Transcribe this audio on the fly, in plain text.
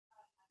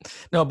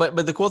No,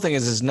 but the cool thing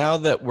is now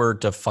that we're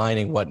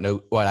defining what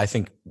I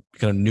think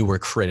kind of newer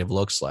creative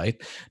looks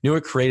like,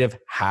 newer creative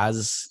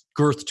has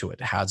girth to it,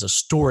 has a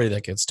story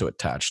that gets to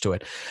attach to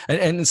it,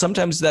 and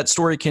sometimes that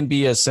story can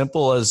be as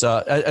simple as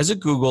a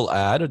Google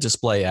ad, a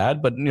display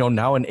ad, but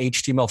now in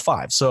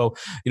HTML5, so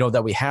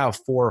that we have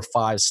 4 or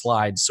 5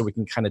 slides, so we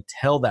can kind of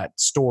tell that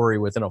story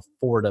within a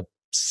 4 to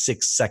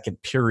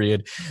 6-second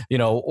period,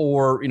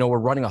 or we're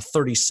running a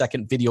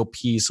 30-second video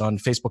piece on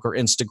Facebook or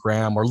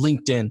Instagram or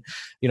LinkedIn.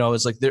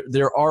 It's like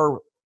there are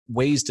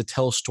ways to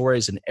tell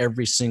stories in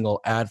every single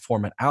ad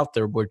format out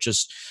there. We're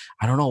just,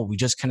 I don't know, we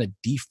just kind of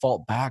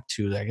default back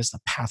to, I guess, the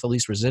path of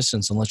least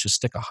resistance, and let's just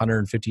stick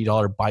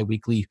 $150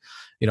 biweekly,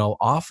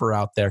 offer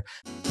out there.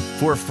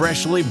 For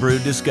freshly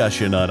brewed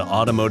discussion on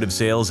automotive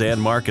sales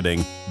and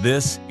marketing,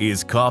 this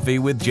is Coffee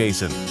with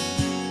Jason.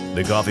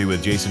 The Coffee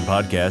with Jason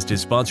podcast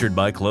is sponsored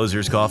by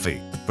Closer's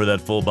Coffee. For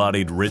that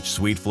full-bodied, rich,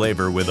 sweet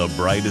flavor with a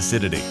bright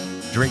acidity,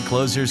 drink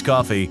Closer's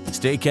Coffee,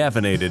 stay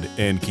caffeinated,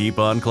 and keep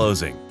on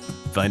closing.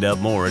 Find out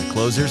more at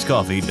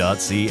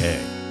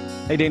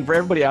closerscoffee.ca. Hey, Dane, for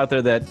everybody out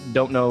there that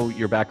don't know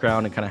your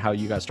background and kind of how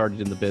you got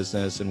started in the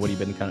business and what you've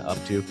been kind of up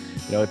to,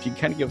 if you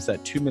kind of give us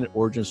that 2-minute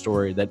origin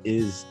story that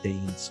is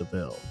Dane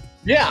Seville.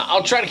 Yeah,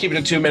 I'll try to keep it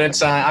in 2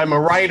 minutes. I'm a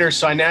writer,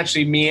 so I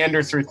naturally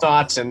meander through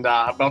thoughts, and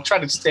but I'll try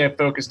to stay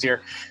focused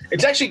here.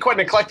 It's actually quite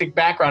an eclectic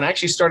background. I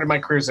actually started my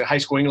career as a high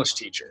school English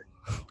teacher.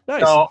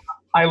 Nice. So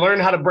I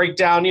learned how to break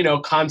down,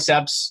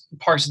 concepts,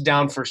 parse it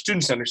down for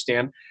students to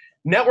understand,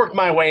 network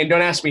my way, and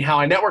don't ask me how,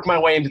 I networked my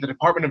way into the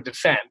Department of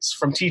Defense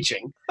from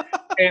teaching.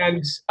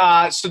 And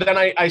so then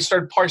I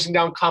started parsing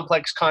down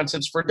complex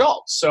concepts for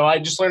adults. So I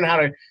just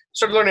started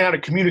learning how to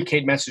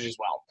communicate messages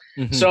well.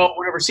 Mm-hmm. So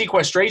whenever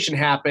sequestration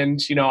happened,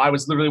 I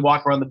was literally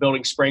walking around the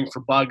building spraying for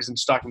bugs and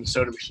stocking the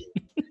soda machine.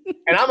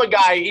 And I'm a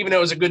guy, even though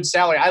it was a good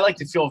salary, I like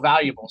to feel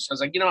valuable. So I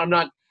was like, I'm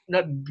not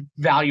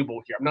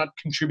valuable here. I'm not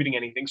contributing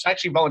anything. So I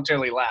actually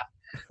voluntarily left.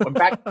 Went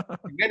back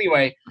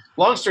anyway.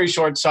 Long story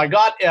short, so I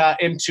got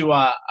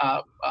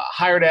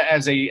hired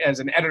as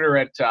an editor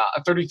at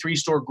a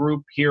 33-store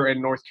group here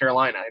in North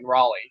Carolina, in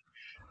Raleigh.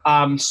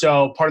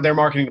 So part of their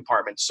marketing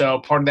department. So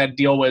part of that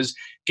deal was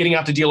getting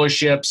out to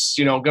dealerships,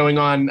 going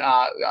on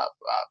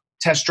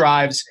test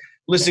drives,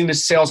 listening to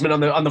salesmen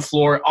on the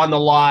floor, on the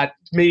lot,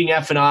 meeting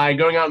F&I,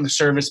 going out in the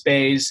service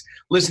bays,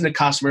 listening to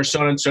customers,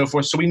 so on and so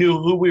forth. So we knew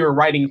who we were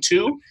writing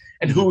to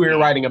and who we were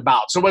writing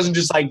about. So it wasn't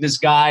just like this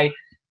guy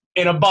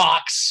in a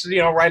box,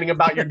 writing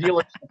about your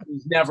dealership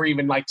who's never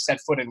even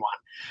set foot in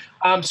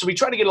one. So we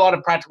tried to get a lot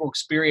of practical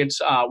experience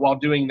while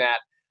doing that.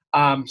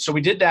 So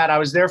we did that. I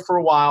was there for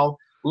a while.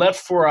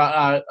 Left for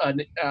a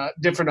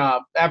different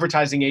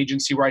advertising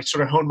agency where I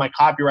sort of honed my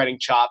copywriting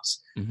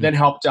chops, then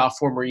helped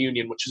form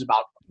Reunion, which is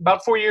about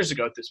 4 years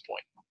ago at this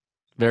point.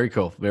 Very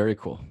cool. Very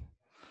cool.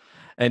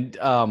 And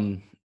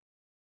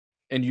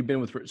you've been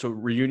with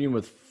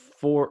Reunion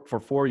for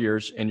 4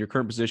 years, and your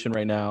current position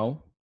right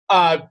now?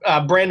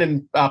 Brand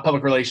and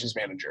public relations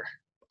manager.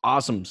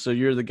 Awesome. So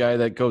you're the guy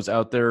that goes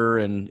out there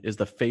and is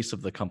the face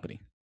of the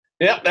company.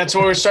 Yeah, that's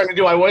what we're starting to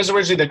do. I was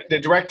originally the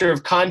director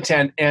of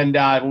content, and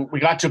we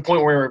got to a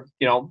point where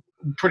we're,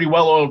 pretty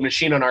well-oiled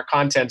machine on our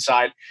content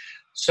side.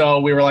 So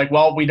we were like,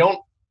 well, we don't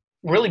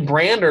really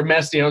brand or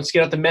let's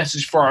get out the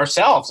message for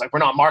ourselves. Like, we're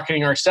not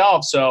marketing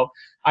ourselves. So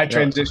I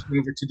transitioned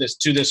over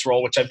to this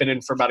role, which I've been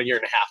in for about a year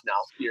and a half now.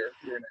 Year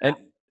and a half.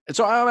 And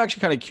so I'm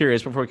actually kind of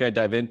curious before we kind of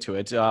dive into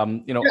it.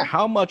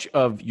 How much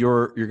of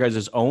your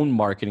guys' own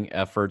marketing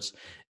efforts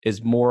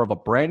is more of a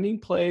branding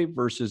play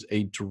versus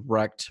a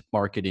direct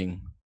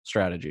marketing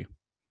strategy?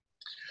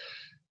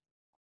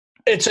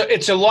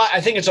 It's a lot. I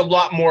think it's a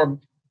lot more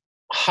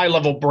high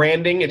level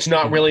branding. It's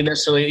not really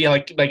necessarily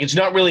like it's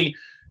not really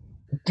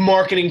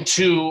marketing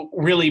to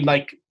really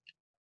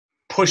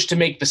push to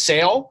make the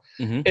sale.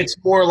 Mm-hmm. It's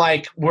more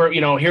like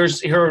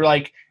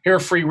here are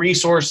free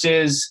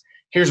resources.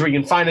 Here's where you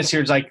can find us.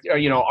 Here's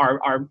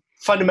our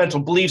fundamental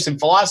beliefs and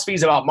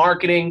philosophies about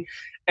marketing,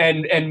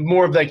 and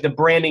more of the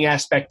branding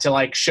aspect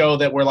to show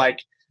that we're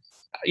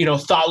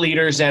thought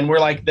leaders, and we're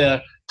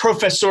the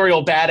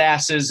professorial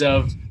badasses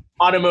of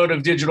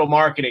automotive digital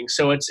marketing.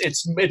 So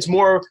it's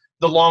more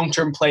the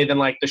long-term play than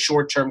the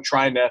short-term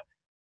trying to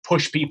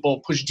push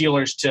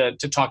dealers to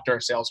talk to our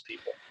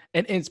salespeople.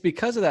 And it's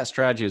because of that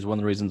strategy is one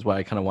of the reasons why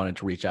I kind of wanted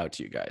to reach out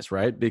to you guys,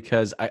 right?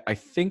 Because I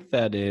think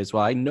that is,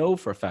 I know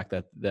for a fact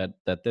that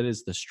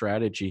is the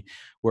strategy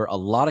where a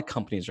lot of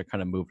companies are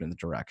kind of moving in the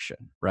direction,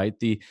 right?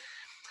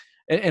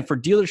 And for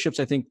dealerships,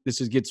 I think this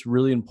gets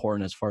really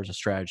important as far as the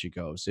strategy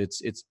goes.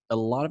 It's a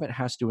lot of it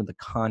has to do with the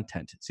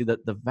content. See,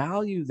 the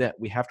value that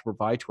we have to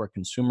provide to our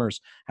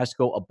consumers has to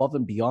go above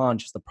and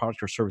beyond just the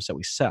product or service that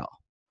we sell.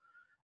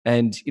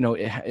 And,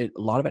 a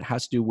lot of it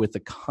has to do with the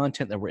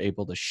content that we're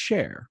able to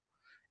share.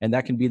 And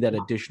that can be that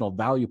additional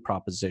value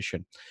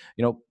proposition.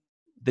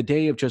 The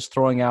day of just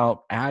throwing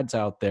out ads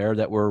out there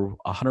that were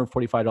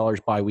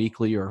 $145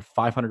 biweekly or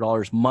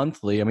 $500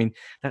 monthly,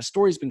 that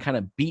story's been kind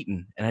of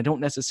beaten. And I don't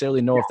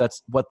necessarily know if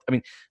that's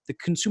the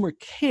consumer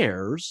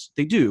cares.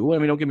 They do.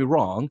 Don't get me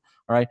wrong.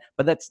 All right.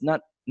 But that's not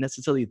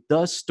necessarily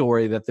the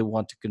story that they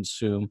want to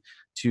consume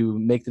to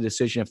make the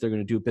decision if they're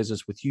going to do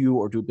business with you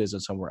or do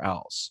business somewhere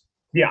else.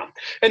 Yeah.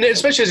 And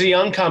especially as a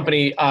young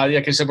company,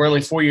 like I said, we're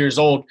only 4 years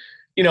old,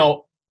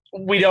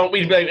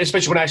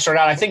 especially when I started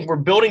out, I think we're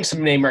building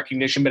some name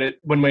recognition, but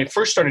when we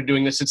first started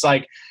doing this, it's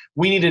like,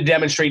 we need to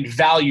demonstrate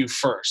value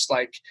first.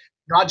 Like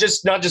not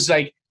just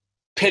like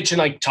pitch and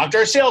like talk to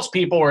our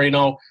salespeople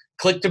or,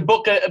 click to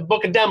book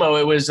a demo.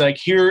 It was like,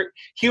 here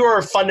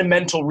are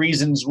fundamental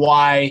reasons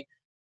why,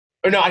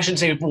 or no, I shouldn't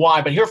say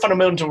why, but here are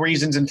fundamental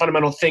reasons and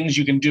fundamental things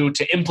you can do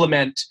to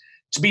implement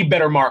to be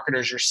better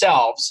marketers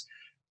yourselves.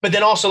 But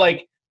then also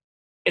like,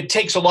 it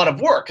takes a lot of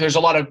work. There's a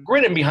lot of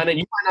grit behind it.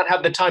 You might not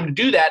have the time to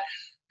do that.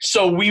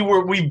 So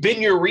we've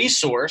been your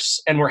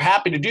resource and we're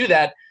happy to do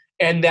that.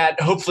 And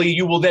that hopefully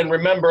you will then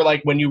remember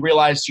like when you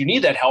realize you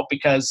need that help,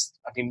 because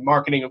I mean,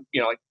 marketing,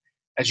 like,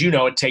 as you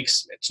know,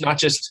 it's not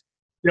just,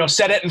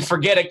 set it and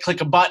forget it, click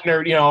a button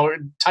or,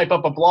 type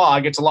up a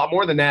blog. It's a lot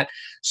more than that.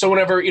 So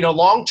whenever,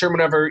 long-term,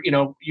 whenever,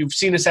 you've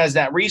seen us as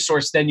that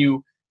resource, then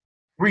you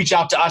reach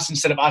out to us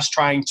instead of us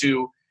trying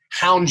to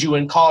hound you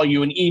and call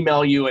you and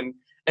email you and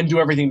do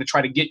everything to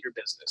try to get your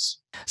business.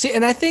 See,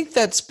 and I think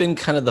that's been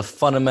kind of the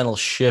fundamental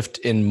shift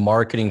in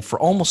marketing for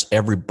almost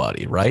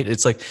everybody, right?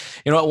 It's like,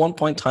 at one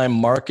point in time,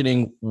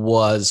 marketing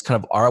was kind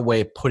of our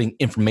way of putting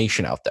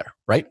information out there,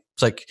 right?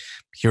 It's like,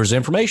 here's the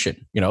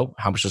information,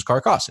 how much does a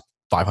car cost?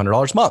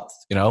 $500 a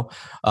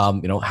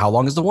month, how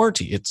long is the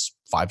warranty? It's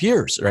 5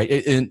 years, right?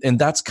 And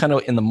that's kind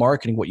of in the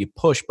marketing what you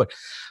push, but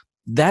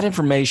that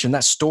information,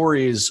 that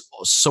story is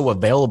so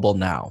available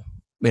now.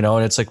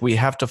 And it's like we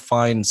have to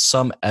find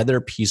some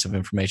other piece of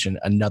information,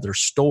 another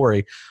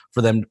story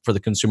for the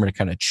consumer to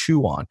kind of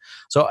chew on.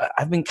 So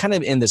I've been kind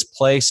of in this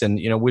place, and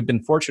we've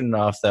been fortunate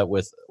enough that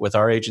with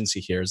our agency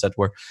here is that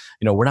we're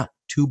not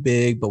too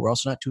big, but we're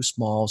also not too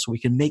small, so we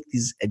can make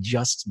these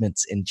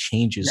adjustments and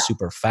changes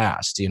super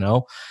fast.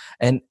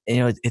 And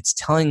it's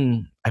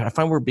telling. I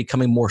find we're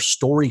becoming more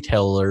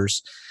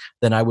storytellers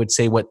than I would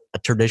say what a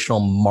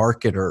traditional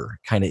marketer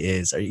kind of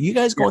is. Are you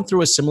guys going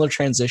through a similar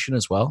transition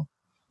as well?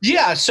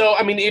 Yeah. So,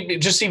 I mean,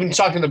 just even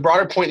talking to the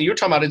broader point that you're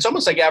talking about, it's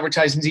almost like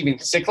advertising is even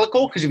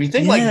cyclical. Because if you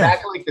think like back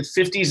in like the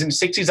 50s and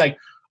 60s, like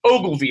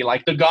Ogilvy,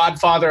 like the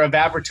godfather of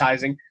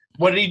advertising,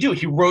 what did he do?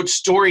 He wrote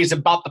stories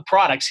about the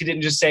products. He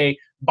didn't just say,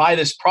 buy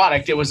this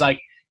product. It was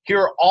like,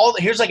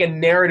 here's like a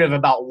narrative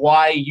about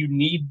why you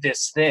need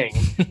this thing.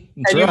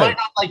 And you might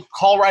not like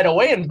call right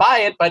away and buy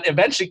it, but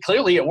eventually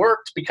clearly it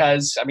worked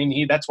because, I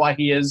mean, that's why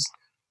he is,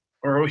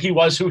 or he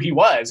was who he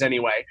was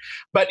anyway.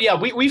 But yeah,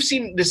 we've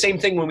seen the same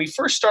thing when I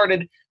first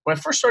started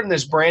in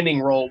this branding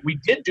role. We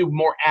did do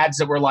more ads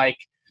that were like,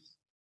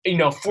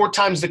 4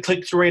 times the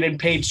click-through rate in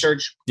paid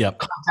search. Yep.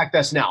 Contact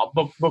us now.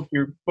 Book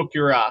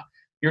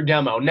your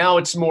demo. Now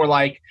it's more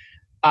like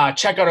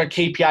check out our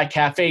KPI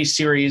Cafe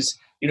series.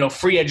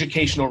 Free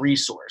educational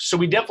resource. So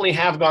we definitely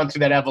have gone through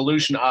that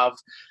evolution of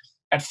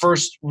at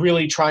first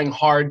really trying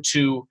hard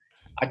to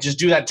just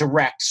do that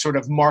direct sort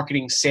of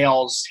marketing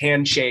sales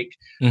handshake.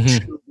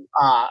 To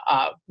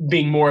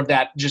being more of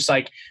that, just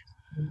like,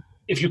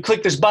 if you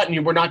click this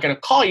button, we're not going to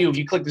call you. If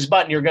you click this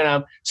button, you're going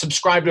to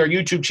subscribe to our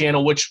YouTube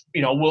channel, which,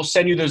 we'll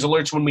send you those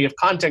alerts when we have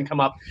content come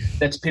up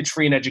that's pitch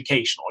free and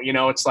educational.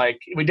 It's like,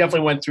 we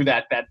definitely went through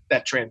that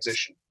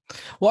transition.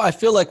 Well, I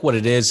feel like what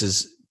it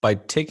is by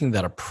taking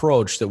that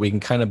approach that we can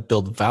kind of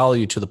build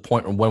value to the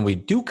point where when we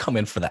do come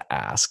in for the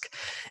ask,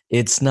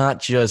 it's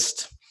not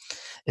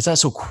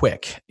so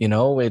quick,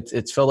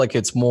 it's felt like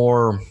it's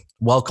more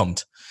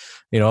welcomed.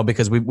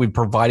 Because we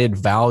provided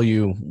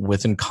value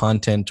within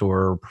content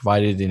or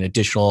provided an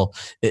additional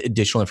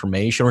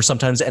information or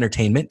sometimes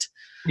entertainment.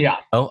 Yeah.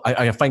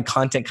 I find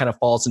content kind of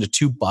falls into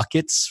 2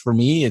 buckets for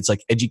me. It's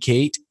like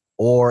educate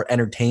or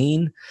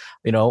entertain,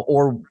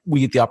 or we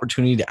get the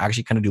opportunity to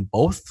actually kind of do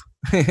both.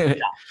 Yeah.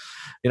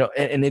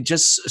 And it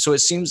just, so it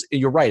seems,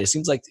 you're right. It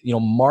seems like,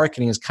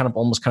 marketing is kind of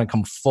almost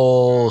come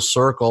full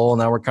circle.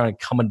 And now we're kind of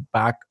coming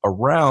back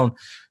around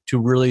to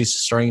really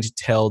starting to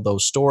tell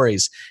those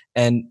stories.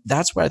 And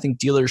that's where I think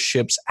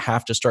dealerships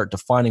have to start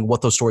defining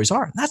what those stories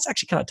are. And that's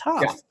actually kind of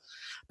tough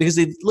because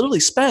they've literally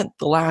spent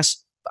the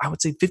last, I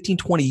would say 15,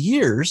 20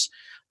 years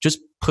just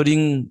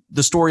putting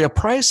the story of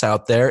price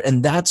out there.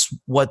 And that's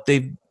what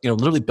they've,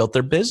 literally built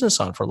their business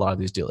on for a lot of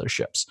these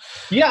dealerships.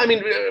 Yeah. I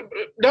mean,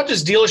 not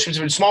just dealerships,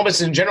 but small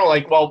business in general.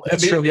 Like, well,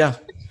 that's true. Yeah.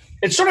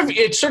 It sort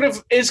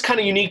of is kind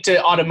of unique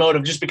to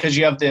automotive just because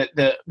you have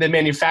the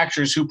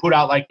manufacturers who put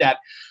out like that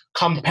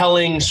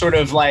compelling sort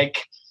of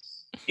like,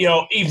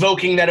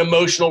 evoking that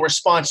emotional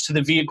response to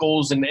the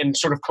vehicles and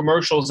sort of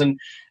commercials. And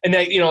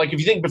that, like if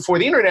you think before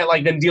the internet,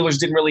 like then dealers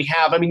didn't really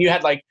have, I mean, you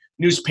had like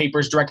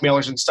newspapers, direct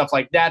mailers and stuff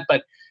like that,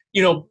 but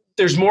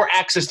there's more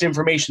access to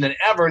information than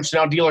ever. And so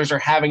now dealers are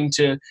having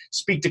to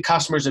speak to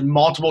customers in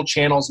multiple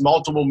channels,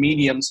 multiple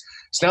mediums.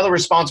 So now they're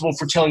responsible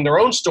for telling their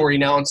own story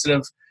now instead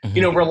of,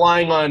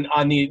 relying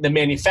on the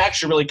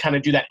manufacturer really kind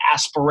of do that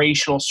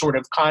aspirational sort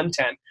of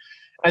content.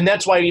 And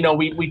that's why,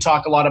 we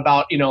talk a lot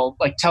about,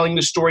 like telling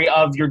the story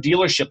of your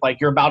dealership.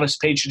 Like your About Us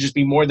page should just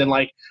be more than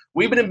like,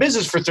 we've been in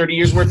business for 30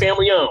 years, we're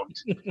family owned.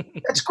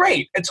 That's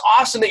great. It's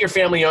awesome that you're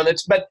family owned.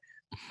 But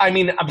I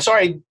mean, I'm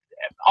sorry,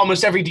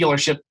 almost every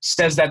dealership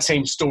says that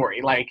same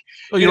story. Like,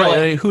 well, you're right.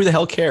 I mean, who the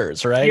hell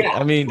cares, right? Yeah,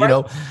 I mean,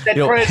 right. That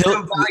provides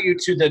no value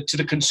to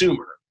the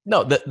consumer.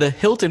 No, the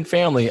Hilton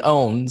family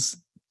owns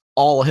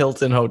all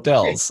Hilton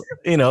hotels.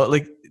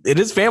 Like it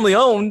is family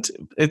owned.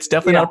 It's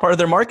definitely not a part of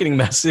their marketing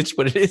message,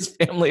 but it is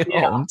family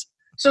owned.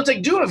 So it's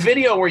like, do a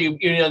video where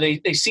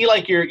they see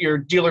like your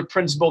dealer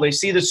principal, they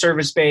see the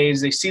service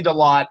bays, they see the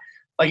lot.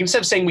 Like instead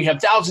of saying we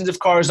have thousands of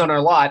cars on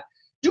our lot,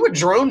 do a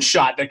drone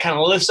shot that kind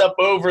of lifts up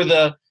over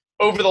the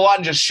lot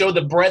and just show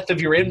the breadth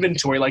of your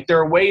inventory. Like there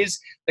are ways,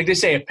 like they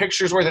say, a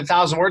picture's worth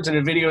 1,000 words and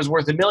a video is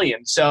worth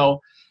 1,000,000.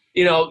 So,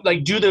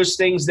 like do those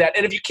things that,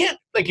 and if you can't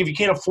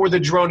afford the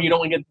drone, you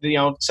don't get,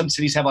 some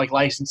cities have like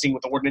licensing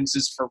with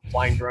ordinances for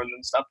flying drones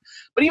and stuff,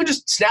 but even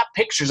just snap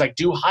pictures, like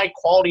do high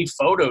quality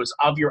photos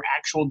of your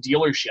actual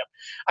dealership.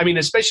 I mean,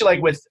 especially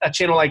like with a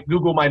channel like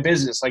Google My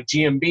Business, like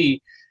GMB,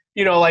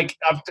 like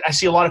I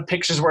see a lot of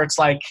pictures where it's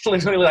like,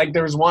 literally like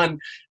there was one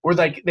where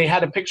like they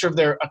had a picture of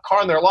a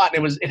car in their lot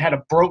and it had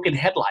a broken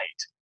headlight.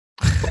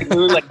 Like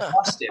literally like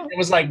busted. It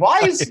was like, why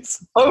is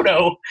this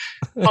photo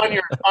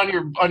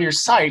on your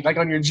site, like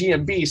on your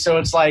GMB? So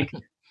it's like,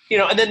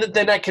 and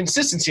then that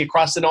consistency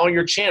across in all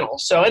your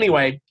channels. So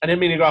anyway, I didn't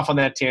mean to go off on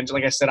that tangent.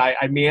 Like I said,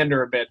 I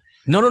meander a bit.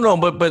 No.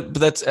 But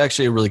that's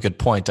actually a really good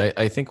point.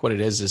 I think what it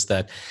is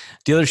that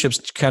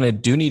dealerships kind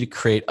of do need to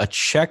create a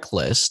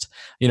checklist.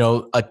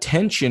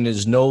 Attention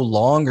is no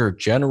longer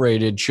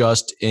generated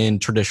just in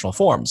traditional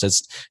forms.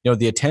 It's,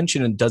 the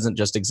attention doesn't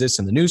just exist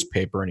in the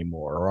newspaper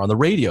anymore or on the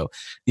radio.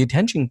 The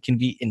attention can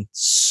be in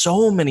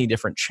so many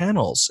different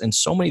channels, in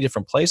so many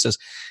different places.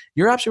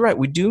 You're absolutely right.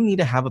 We do need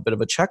to have a bit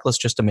of a checklist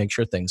just to make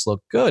sure things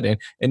look good.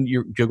 And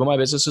your Google My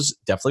Business is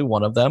definitely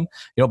one of them,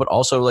 but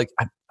also like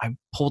I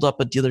pulled up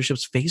a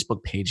dealership's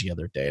Facebook page the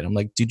other day and I'm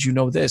like, did you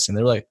know this? And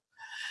they're like,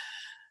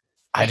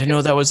 I didn't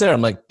know that was there.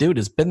 I'm like, dude,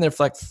 it's been there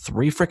for like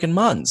 3 freaking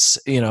months,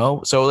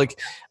 So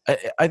like,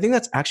 I think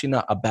that's actually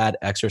not a bad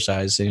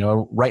exercise.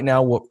 Right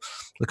now, what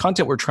the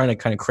content we're trying to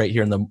kind of create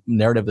here in the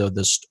narrative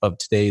of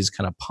today's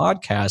kind of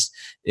podcast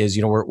is,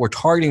 we're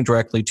targeting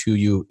directly to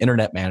you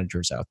internet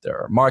managers out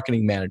there,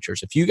 marketing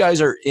managers. If you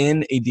guys are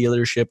in a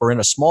dealership or in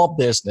a small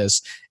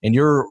business and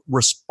you're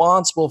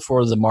responsible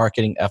for the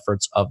marketing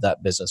efforts of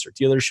that business or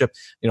dealership,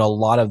 a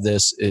lot of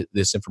this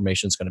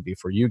information is going to be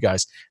for you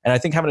guys. And I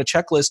think having a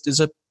checklist is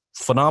a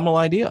phenomenal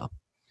idea.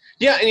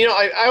 Yeah. And,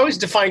 I always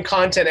define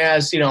content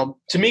as, to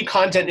me,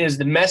 content is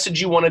the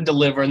message you want to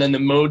deliver and then the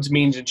modes,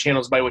 means, and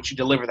channels by which you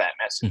deliver that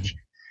message.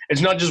 Mm-hmm.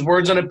 It's not just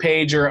words on a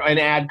page or an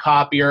ad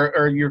copy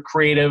or your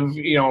creative,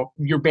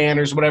 your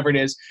banners, whatever it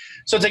is.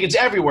 So it's like, it's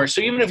everywhere. So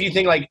even if you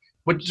think like,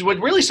 what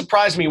really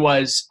surprised me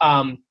was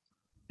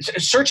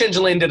Search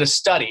Engine Land did a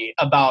study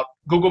about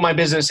Google My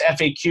Business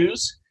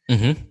FAQs.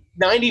 Mm-hmm.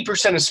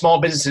 90% of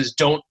small businesses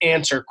don't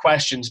answer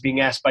questions being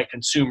asked by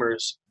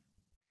consumers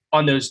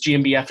on those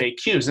GMB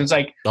FAQs. And it's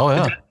like, oh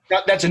yeah,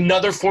 that's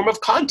another form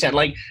of content.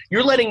 Like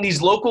you're letting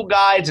these local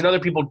guides and other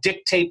people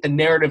dictate the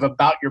narrative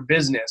about your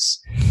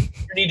business.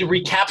 You need to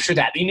recapture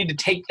that. You need to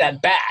take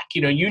that back.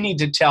 You need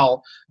to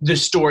tell the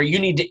story. You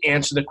need to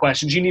answer the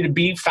questions. You need to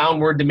be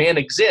found where demand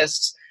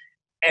exists.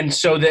 And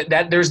so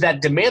that there's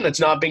that demand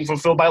that's not being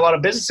fulfilled by a lot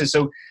of businesses.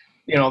 So,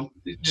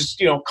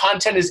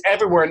 content is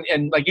everywhere.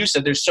 And like you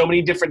said, there's so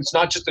many different, it's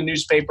not just the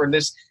newspaper and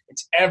it's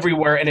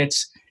everywhere. And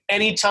it's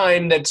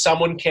anytime that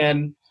someone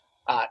can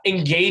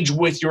engage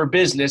with your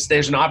business,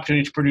 there's an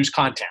opportunity to produce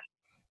content.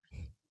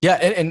 Yeah,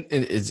 and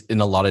it's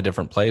in a lot of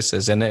different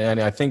places. And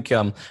I think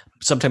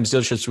sometimes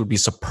dealerships would be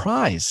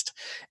surprised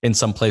in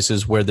some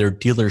places where their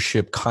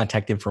dealership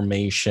contact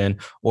information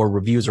or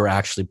reviews are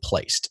actually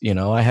placed.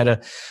 I had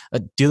a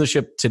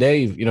dealership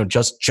today,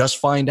 just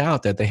find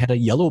out that they had a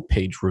Yellow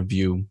Page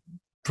review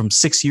from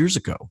 6 years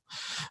ago,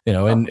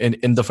 and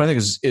the funny thing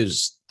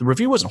is the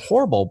review wasn't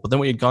horrible, but then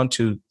we had gone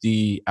to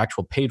the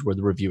actual page where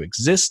the review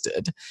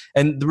existed,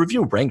 and the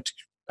review ranked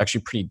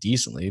actually pretty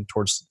decently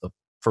towards the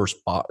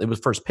it was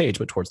first page,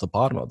 but towards the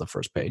bottom of the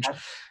first page,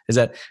 is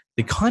that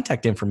the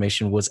contact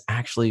information was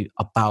actually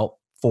about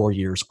 4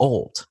 years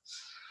old.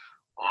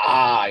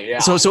 Ah, yeah.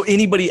 So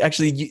anybody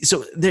actually,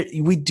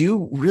 we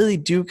really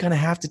do kind of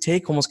have to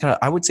take almost kind of,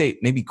 I would say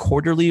maybe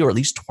quarterly or at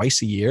least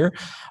twice a year,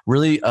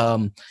 really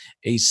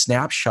a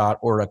snapshot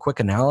or a quick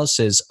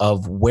analysis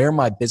of where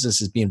my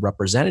business is being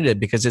represented,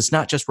 because it's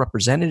not just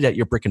represented at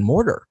your brick and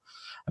mortar.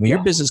 I mean,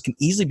 your business can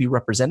easily be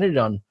represented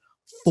on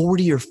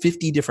 40 or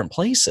 50 different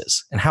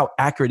places. And how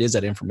accurate is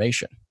that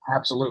information?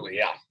 Absolutely.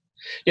 Yeah.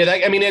 Yeah.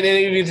 And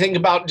if you think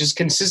about just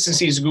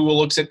consistencies, Google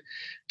looks at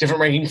different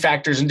ranking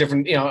factors and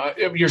different,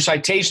 your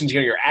citations,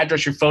 your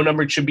address, your phone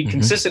number, it should be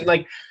consistent.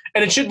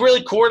 And it should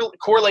really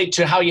correlate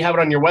to how you have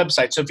it on your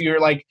website. So if you're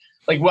like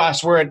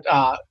Wes, we're at,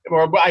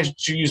 or I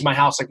should use my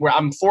house, like where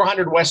I'm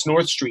 400 West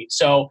North Street.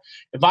 So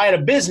if I had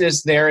a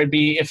business there, it'd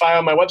be, if I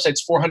on my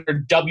website's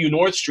 400 W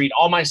North Street,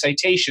 all my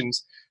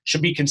citations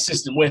should be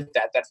consistent with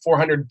that. That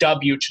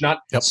 400W should not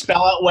Yep.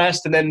 spell out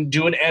west and then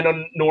do an N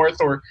on north,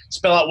 or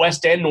spell out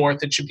west and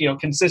north. It should,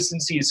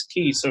 consistency is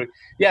key. So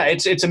yeah,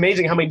 it's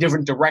amazing how many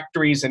different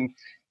directories and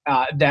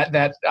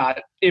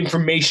that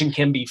information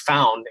can be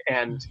found.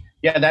 And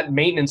yeah, that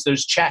maintenance,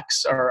 those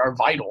checks are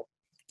vital.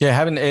 Yeah,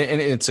 and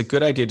it's a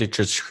good idea to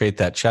just create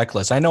that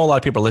checklist. I know a lot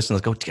of people are listening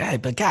and go, yeah,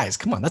 but guys,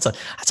 come on, that's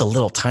a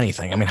little tiny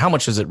thing. I mean, how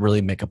much does it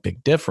really make a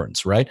big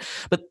difference, right?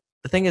 But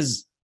the thing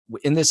is,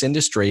 in this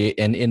industry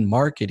and in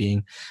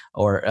marketing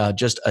or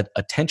just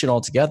attention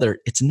altogether,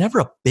 it's never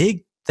a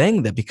big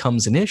thing that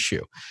becomes an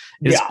issue.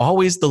 It's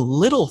always the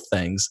little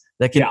things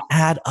that can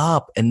add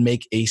up and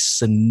make a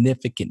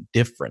significant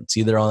difference,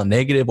 either on a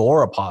negative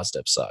or a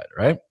positive side,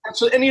 right?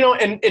 Absolutely.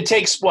 And it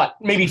takes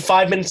maybe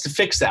 5 minutes to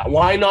fix that.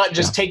 Why not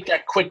just take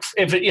that quick,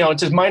 if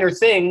it's a minor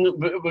thing,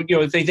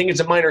 if they think it's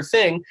a minor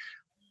thing,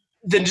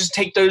 then just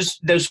take those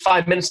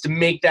 5 minutes to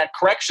make that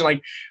correction.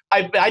 Like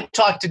I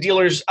talked to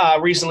dealers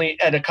recently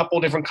at a couple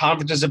of different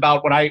conferences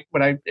about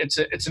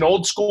it's an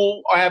old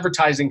school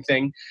advertising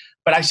thing,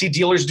 but I see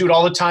dealers do it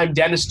all the time.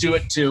 Dentists do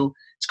it too.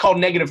 It's called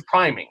negative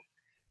priming.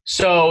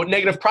 So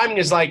negative priming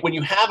is like when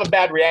you have a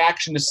bad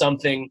reaction to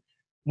something,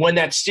 when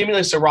that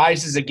stimulus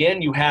arises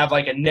again, you have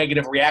like a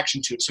negative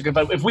reaction to it. So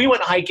if we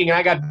went hiking and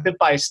I got bit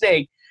by a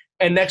snake,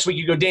 and next week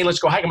you go, Dane, let's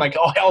go hiking. I'm like,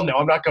 oh hell no,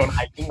 I'm not going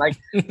hiking. Like,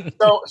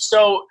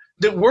 so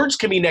the words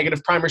can be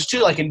negative primers too.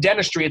 Like in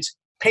dentistry, it's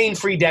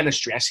pain-free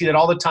dentistry. I see that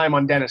all the time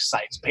on dentist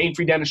sites.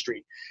 Pain-free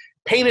dentistry.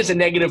 Pain is a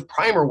negative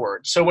primer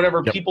word. So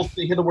whenever people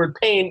hear the word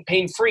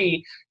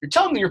pain-free, you're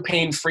telling them you're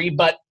pain-free,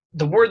 but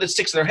the word that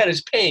sticks in their head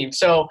is pain.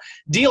 So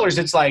dealers,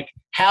 it's like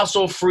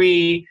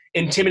hassle-free,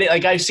 intimidate.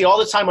 Like I see all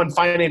the time on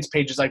finance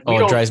pages. Like,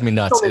 it drives me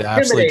nuts. It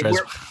absolutely drives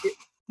me.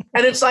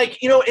 And it's like,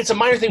 it's a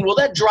minor thing. Will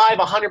that drive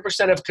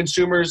 100% of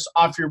consumers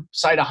off your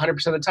site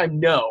 100% of the time?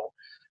 No.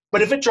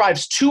 But if it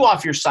drives 2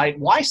 off your site,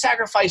 why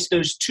sacrifice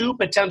those 2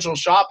 potential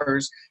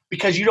shoppers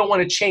because you don't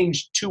want to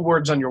change 2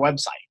 words on your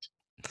website?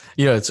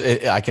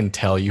 I can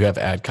tell you have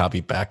ad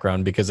copy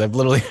background because I've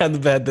literally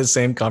had the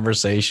same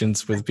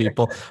conversations with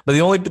people. But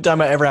the only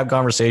time I ever have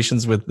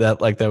conversations with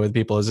that with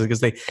people is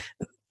because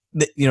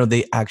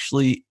they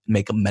actually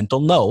make a mental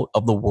note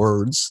of the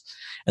words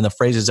and the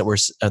phrases that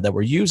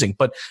we're using.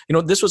 But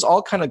this was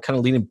all kind of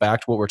leading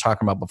back to what we were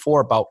talking about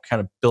before about kind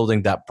of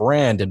building that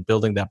brand and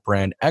building that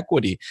brand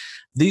equity.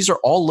 These are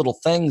all little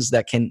things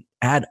that can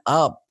add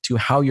up to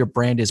how your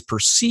brand is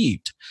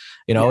perceived.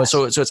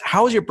 So it's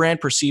how is your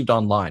brand perceived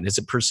online? Is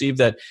it perceived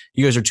that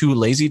you guys are too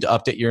lazy to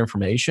update your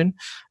information?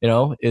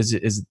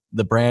 Is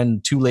the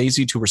brand too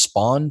lazy to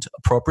respond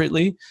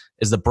appropriately?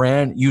 Is the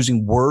brand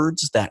using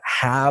words that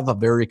have a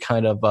very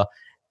kind of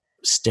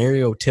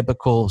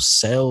stereotypical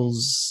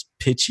sales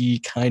pitchy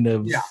kind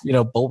of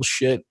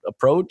bullshit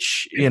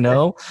approach?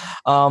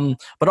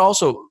 But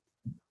also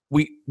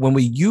when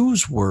we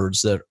use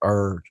words that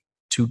are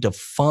to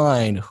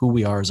define who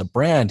we are as a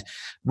brand,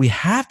 we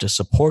have to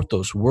support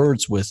those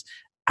words with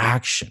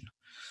action.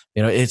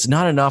 It's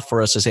not enough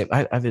for us to say,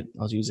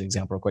 I'll use an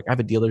example real quick. I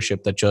have a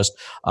dealership that just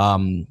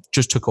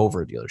took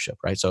over a dealership,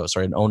 right? So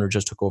an owner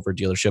just took over a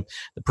dealership.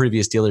 The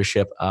previous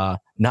dealership,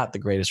 not the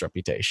greatest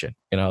reputation,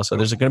 so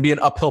there's going to be an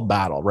uphill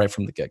battle right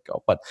from the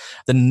get-go. But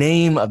the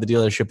name of the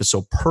dealership is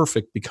so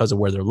perfect because of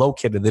where they're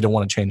located. They don't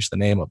want to change the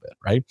name of it,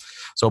 right?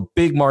 So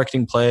big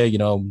marketing play,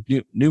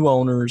 new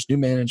owners, new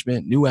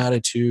management, new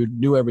attitude,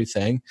 new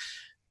everything.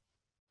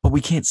 But we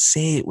can't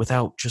say it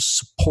without just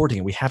supporting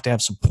it. We have to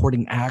have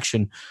supporting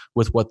action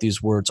with what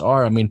these words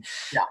are. I mean,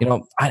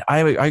 I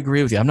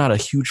agree with you. I'm not a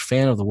huge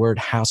fan of the word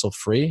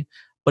hassle-free,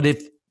 but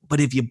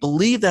if you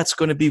believe that's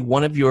going to be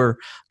one of your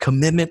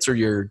commitments or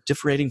your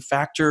differentiating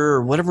factor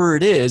or whatever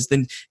it is,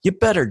 then you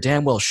better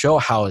damn well show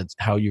how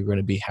you're going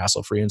to be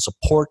hassle-free and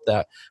support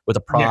that with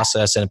a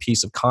process and a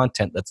piece of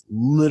content that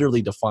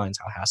literally defines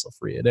how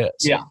hassle-free it is.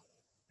 Yeah.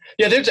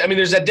 Yeah,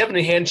 there's that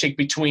definitely handshake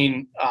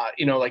between,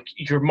 like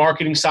your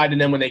marketing side and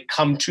then when they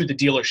come to the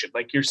dealership.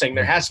 Like you're saying,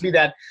 there has to be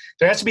that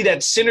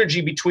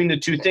synergy between the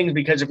 2 things,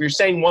 because if you're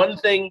saying one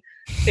thing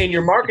in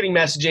your marketing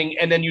messaging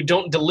and then you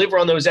don't deliver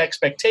on those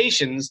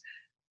expectations,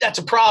 that's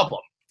a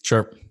problem.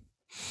 Sure.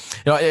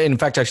 In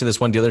fact, actually, this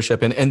one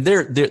dealership, and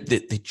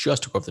they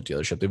just took over the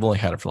dealership. They've only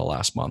had it for the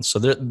last month, so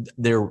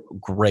they're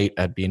great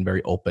at being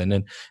very open,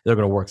 and they're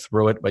going to work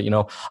through it. But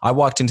I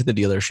walked into the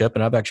dealership,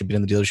 and I've actually been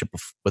in the dealership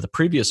with a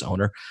previous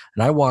owner,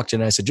 and I walked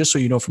in and I said, just so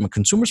you know, from a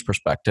consumer's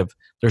perspective,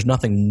 there's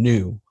nothing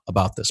new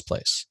about this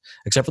place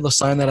except for the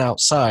sign that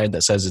outside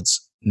that says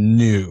it's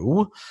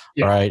new.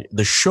 All right,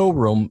 the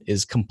showroom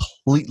is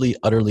completely,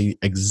 utterly,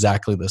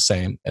 exactly the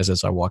same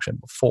as I walked in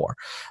before.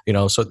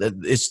 So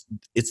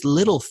it's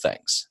little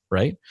things,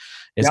 right?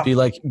 It's be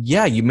like,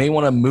 you may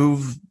want to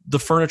move the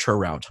furniture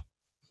around.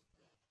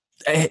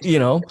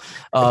 You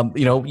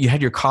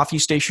had your coffee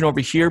station over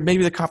here.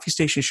 Maybe the coffee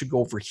station should go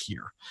over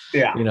here.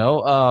 Yeah.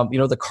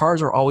 The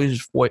cars are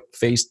always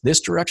faced this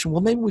direction.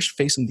 Well, maybe we should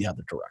face them the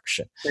other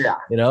direction. Yeah.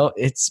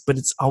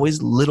 It's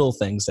always little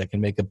things that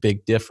can make a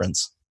big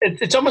difference.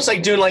 It's almost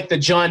like doing like the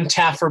John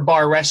Taffer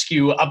Bar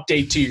Rescue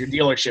update to your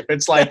dealership.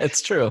 It's like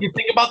It's true. you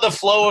think about the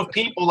flow of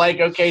people.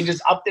 Like, okay,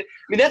 just update.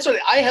 I mean, that's what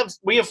I have.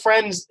 We have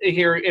friends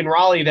here in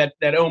Raleigh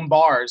that own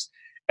bars,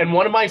 and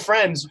one of my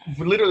friends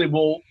literally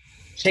will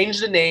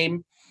change the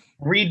name,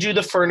 redo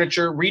the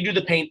furniture, redo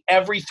the paint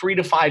every 3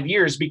 to 5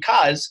 years,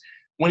 because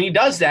when he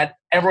does that,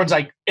 everyone's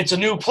like, it's a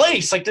new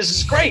place. Like, this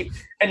is great.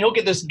 And he'll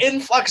get this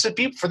influx of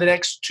people for the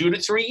next 2 to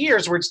 3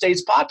 years where it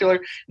stays popular.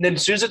 And then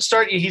as soon as it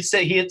starts, he hits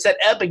that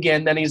ebb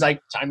again. Then he's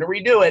like, time to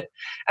redo it.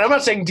 And I'm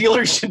not saying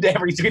dealers should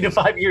every 3 to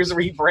 5 years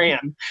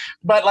rebrand.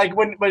 But like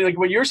like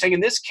what you're saying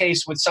in this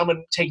case with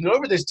someone taking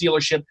over this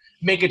dealership,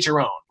 make it your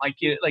own. Like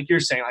you're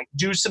saying, like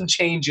do some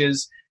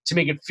changes to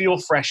make it feel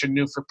fresh and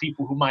new for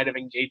people who might have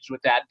engaged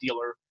with that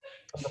dealer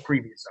from the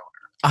previous owner.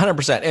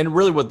 100%. And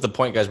really what the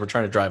point, guys, we're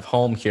trying to drive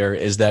home here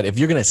is that if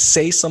you're going to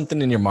say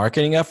something in your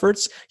marketing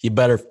efforts, you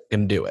better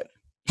fucking do it.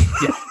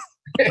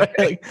 Yeah. Right?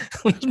 Like,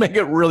 let's make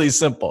it really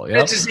simple. You know?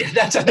 That's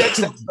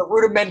the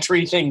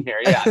rudimentary thing here.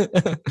 Yeah.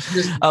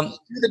 Just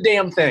do the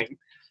damn thing.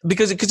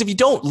 Because if you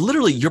don't,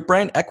 literally your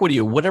brand equity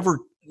or whatever,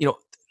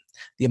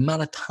 the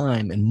amount of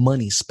time and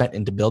money spent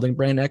into building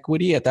brand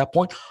equity at that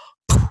point,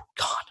 gone.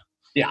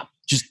 Yeah.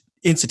 Just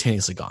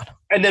instantaneously gone.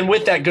 And then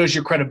with that goes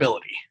your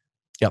credibility.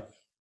 Yep.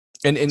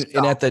 And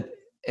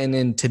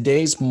in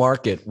today's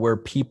market where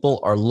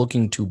people are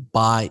looking to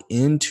buy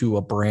into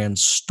a brand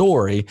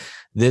story,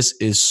 this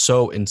is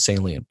so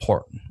insanely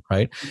important,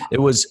 right? It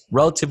was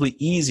relatively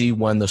easy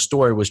when the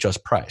story was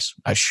just price.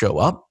 I show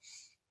up,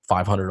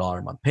 $500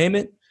 a month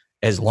payment.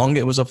 As long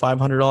as it was a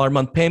 $500 a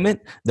month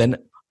payment, then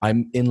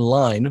I'm in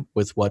line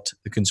with what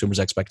the consumer's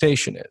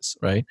expectation is,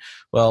 right?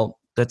 Well,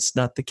 that's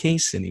not the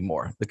case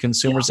anymore. The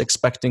consumer's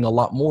expecting a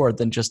lot more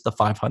than just the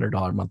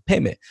 $500 a month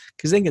payment,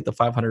 because they can get the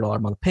 $500 a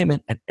month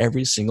payment at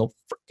every single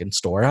freaking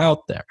store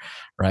out there,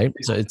 right?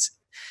 So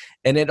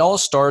it all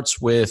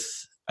starts with,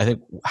 I think,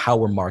 how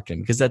we're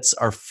marketing, because that's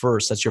your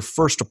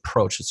first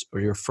approach. It's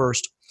your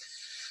first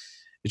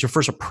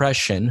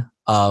impression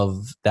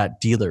of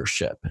that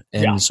dealership.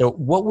 And so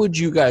what would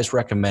you guys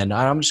recommend?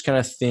 I'm just kind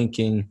of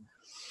thinking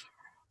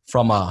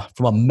from a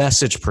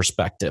message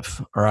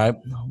perspective, all right?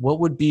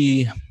 What would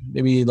be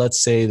maybe,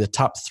 let's say, the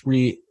top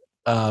 3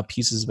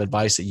 pieces of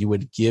advice that you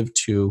would give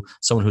to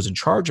someone who's in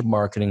charge of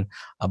marketing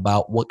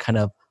about what kind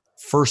of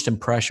first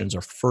impressions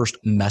or first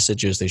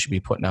messages they should be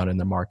putting out in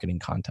their marketing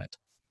content?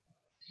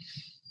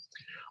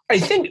 I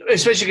think,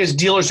 especially because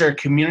dealers are a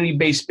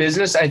community-based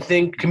business, I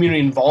think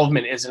community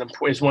involvement is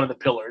one of the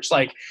pillars.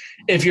 Like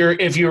if you're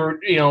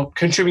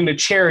contributing to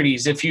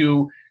charities,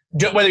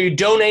 whether you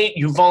donate,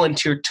 you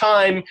volunteer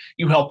time,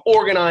 you help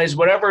organize,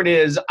 whatever it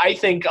is, I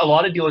think a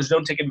lot of dealers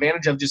don't take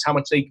advantage of just how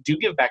much they do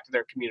give back to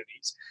their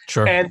communities.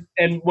 Sure. And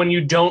when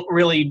you don't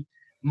really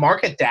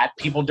market that,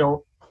 people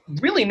don't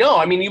really know.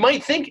 I mean, you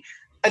might think,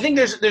 I think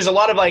there's a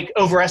lot of like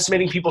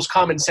overestimating people's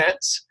common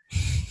sense,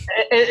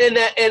 and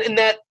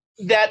that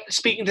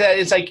speaking to that,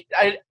 it's like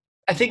I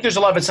think there's a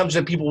lot of assumptions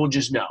that people will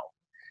just know.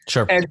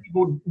 Sure. And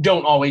people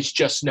don't always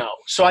just know.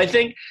 So I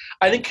think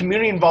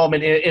community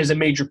involvement is a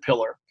major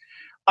pillar.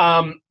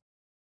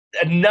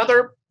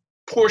 Another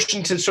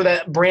portion to sort of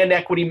that brand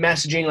equity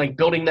messaging, like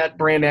building that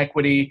brand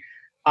equity,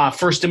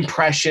 first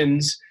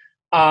impressions.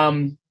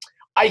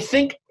 I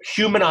think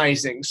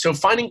humanizing. So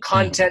finding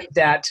content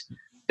that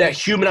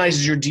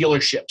humanizes your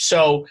dealership.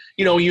 So,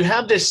 you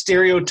have this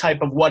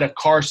stereotype of what a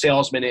car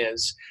salesman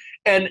is.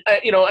 And,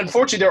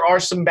 unfortunately, there are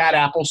some bad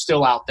apples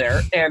still out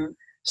there and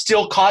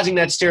still causing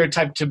that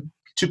stereotype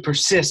to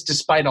persist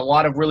despite a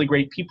lot of really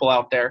great people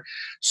out there.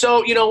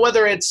 So,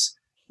 whether it's,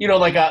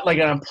 like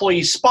an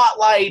employee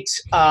spotlight,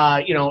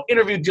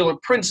 interview dealer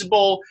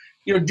principal,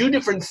 do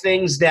different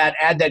things that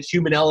add that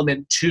human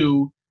element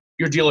to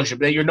your dealership,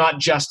 that you're not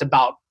just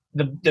about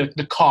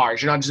the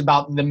cars. You're not just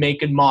about the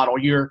make and model.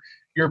 You're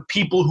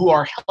people who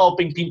are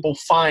helping people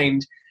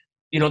find,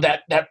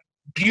 that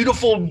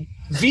beautiful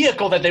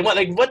vehicle that they want,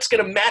 like what's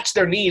going to match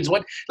their needs,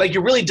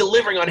 you're really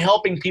delivering on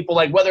helping people,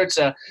 like whether it's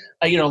a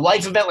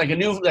life event, like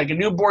a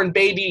newborn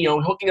baby,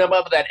 hooking them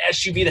up with that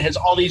SUV that has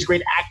all these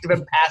great active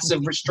and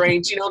passive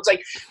restraints, it's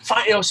like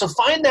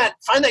find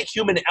that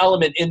human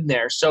element in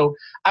there. So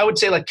I would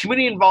say like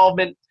community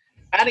involvement,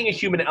 adding a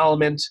human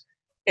element,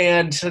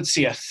 and let's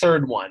see, a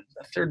third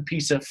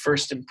piece of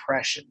first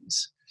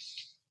impressions.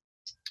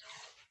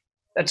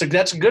 That's a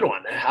good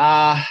one.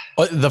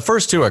 The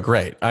first 2 are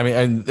great. I mean,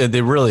 and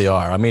they really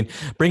are. I mean,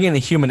 bringing a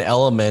human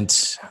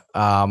element.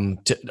 You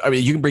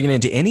can bring it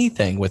into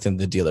anything within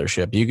the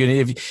dealership. You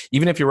can,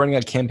 even if you're running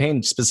a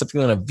campaign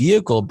specifically on a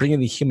vehicle,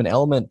 bringing the human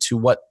element to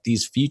what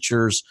these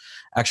features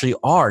actually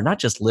are. Not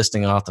just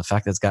listing off the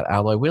fact that it's got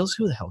alloy wheels.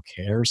 Who the hell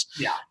cares?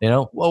 Yeah.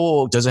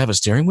 Whoa, does it have a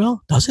steering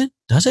wheel? Does it?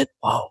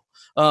 Whoa.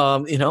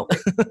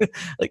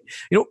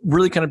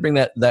 Really kind of bring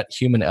that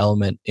human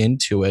element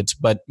into it,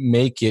 but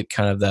make it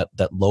kind of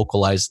that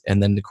localized.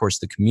 And then of course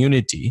the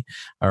community.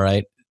 All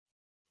right.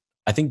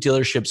 I think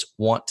dealerships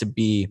want to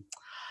be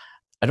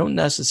I don't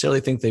necessarily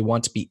think they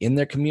want to be in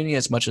their community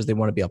as much as they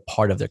want to be a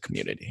part of their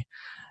community.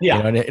 Yeah.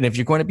 You know, and if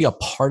you're going to be a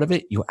part of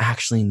it, you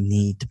actually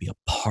need to be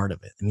a part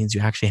of it. It means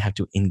you actually have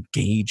to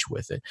engage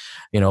with it.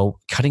 You know,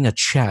 cutting a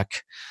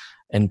check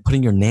and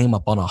putting your name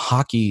up on a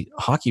hockey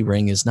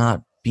ring is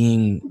not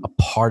being a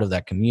part of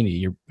that community.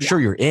 You're sure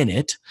you're in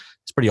it.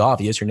 It's pretty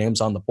obvious. Your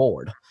name's on the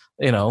board,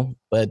 you know,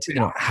 but you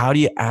know, how do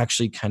you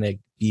actually kind of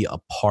be a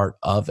part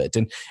of it?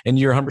 And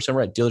you're 100%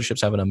 right.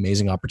 Dealerships have an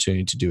amazing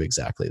opportunity to do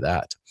exactly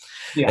that.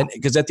 Yeah. And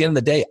because at the end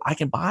of the day, I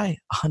can buy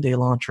a Hyundai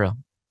Elantra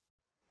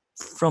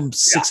from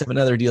 6-7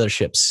 other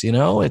dealerships, you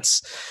know,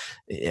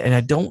 and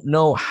I don't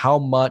know how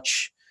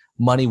much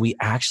money we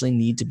actually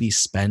need to be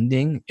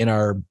spending in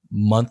our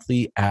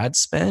monthly ad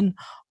spend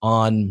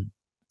on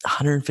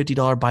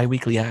 $150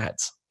 biweekly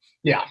ads.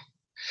 Yeah.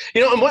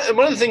 You know, and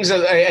one of the things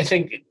that I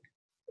think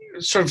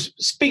sort of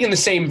speaking in the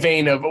same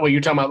vein of what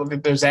you're talking about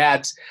with those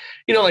ads,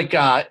 you know, like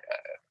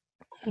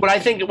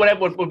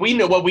what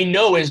we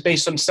know is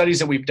based on studies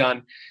that we've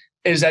done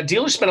is that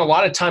dealers spend a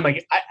lot of time.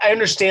 Like I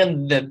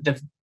understand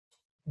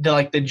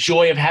the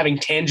joy of having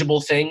tangible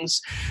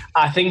things,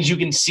 things you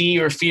can see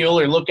or feel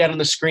or look at on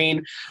the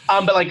screen.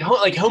 But like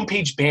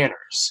homepage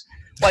banners,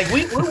 like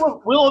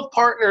we'll have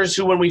partners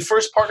who, when we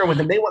first partner with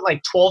them, they want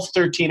like 12,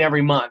 13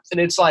 every month.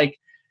 And it's like,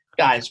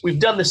 guys, we've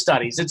done the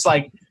studies. It's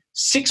like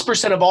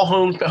 6% of all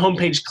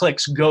homepage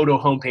clicks go to a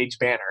homepage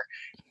banner.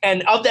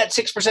 And of that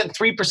 6%,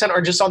 3%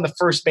 are just on the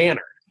first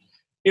banner.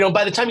 You know,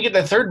 by the time you get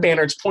the third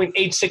banner, it's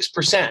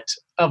 0.86%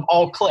 of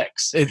all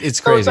clicks.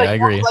 It's crazy. Like, I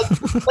agree.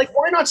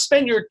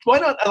 Why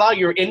not allow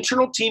your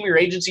internal team, your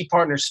agency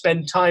partners,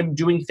 spend time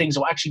doing things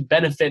that will actually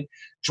benefit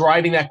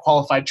driving that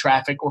qualified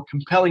traffic or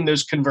compelling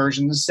those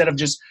conversions instead of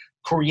just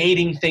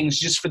creating things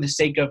just for the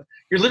sake of,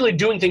 you're literally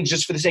doing things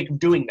just for the sake of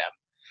doing them.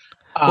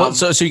 Well,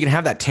 so you can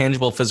have that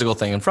tangible physical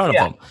thing in front of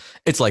them.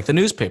 It's like the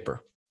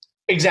newspaper.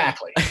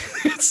 Exactly.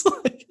 It's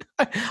like,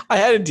 I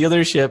had a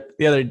dealership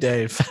the other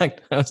day. In fact,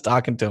 I was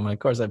talking to him, and of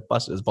course, I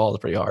busted his balls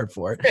pretty hard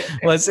for it.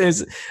 Well,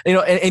 you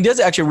know, and he does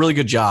actually a really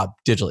good job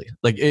digitally.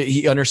 Like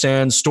he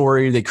understands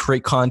story. They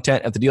create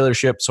content at the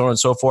dealership, so on and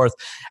so forth.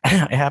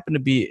 And I happen to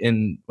be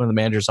in one of the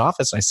manager's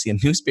office, and I see a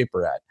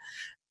newspaper ad,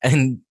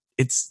 and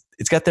it's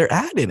got their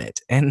ad in it.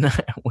 And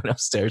I went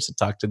upstairs to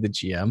talk to the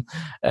GM,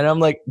 and I'm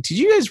like, "Did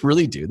you guys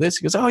really do this?"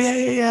 He goes, "Oh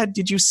yeah.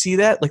 Did you see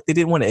that?" Like they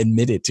didn't want to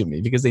admit it to me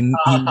because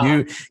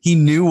he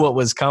knew what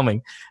was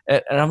coming.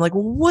 And I'm like,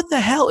 well, "What the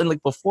hell?" And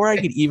like before I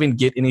could even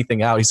get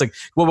anything out, he's like,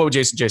 "Whoa,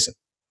 Jason,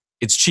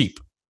 it's cheap."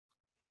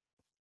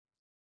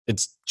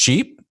 It's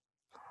cheap?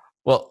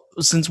 Well,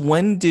 since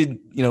when did,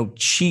 you know,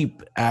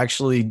 cheap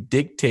actually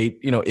dictate,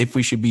 you know, if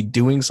we should be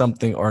doing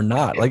something or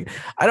not? Like,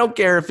 I don't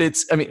care if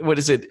it's, I mean, what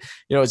is it?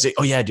 You know, it's like,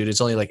 oh yeah, dude,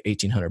 it's only like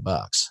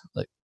 $1,800.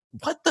 Like,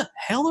 what the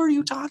hell are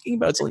you talking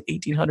about? It's like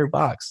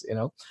 $1,800, you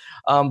know?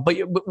 But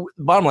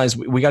bottom line is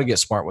we got to get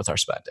smart with our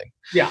spending.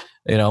 Yeah.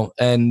 You know,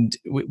 and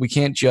we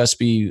can't just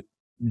be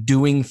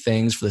doing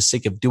things for the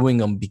sake of doing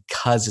them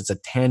because it's a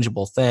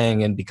tangible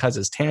thing. And because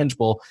it's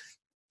tangible,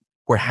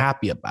 we're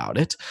happy about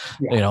it.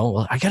 You know,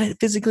 well, I got it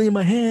physically in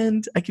my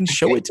hand. I can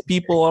show it to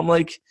people. I'm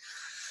like,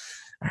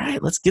 all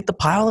right, let's get the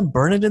pile and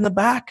burn it in the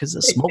back because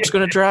the smoke's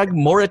going to drag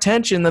more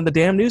attention than the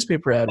damn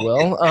newspaper ad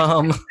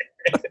will.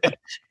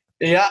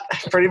 Yeah,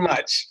 pretty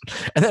much.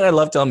 And then I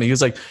love telling me, he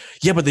was like,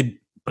 yeah, but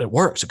it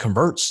works. It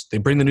converts. They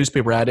bring the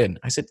newspaper ad in.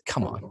 I said,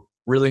 come on,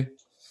 really?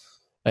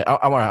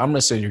 I'm going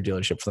to sit in your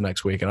dealership for the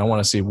next week, and I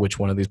want to see which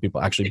one of these people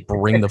actually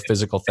bring the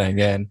physical thing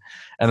in.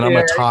 And then I'm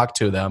going to talk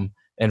to them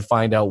and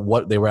find out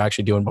what they were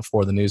actually doing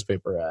before the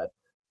newspaper ad.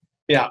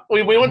 Yeah.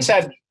 We once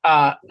had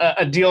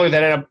a dealer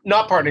that ended up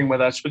not partnering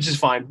with us, which is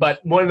fine.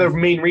 But one of the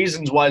main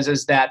reasons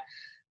is that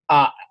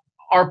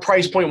our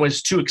price point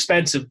was too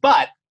expensive,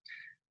 but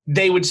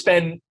they were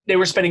spending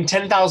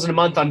 $10,000 a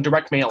month on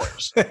direct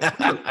mailers.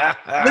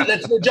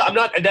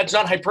 That's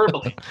not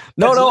hyperbole.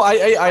 No,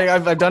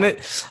 I've done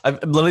it.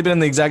 I've literally been in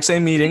the exact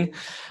same meeting.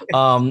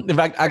 In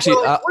fact, actually,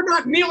 we're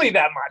not nearly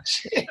that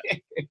much.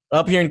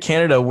 Up here in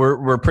Canada,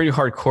 we're pretty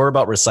hardcore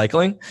about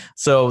recycling.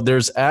 So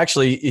there's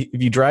actually,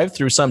 if you drive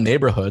through some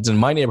neighborhoods, and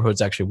my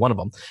neighborhood's actually one of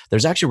them,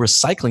 there's actually a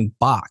recycling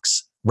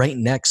box right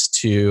next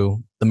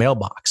to the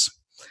mailbox.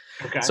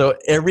 Okay. So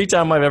every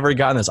time I've ever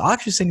gotten this, I'll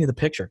actually send you the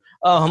picture.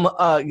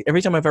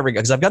 Every time I've ever,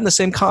 because I've gotten the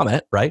same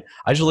comment, right?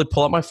 I usually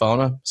pull up my phone,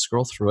 I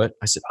scroll through it.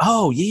 I said,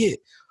 "Oh yeah,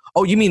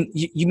 oh you mean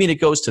it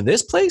goes to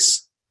this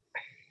place?"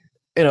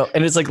 You know,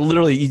 and it's like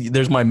literally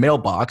there's my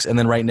mailbox, and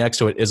then right next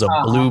to it is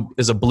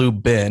a blue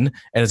bin,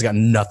 and it's got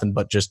nothing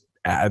but just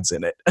ads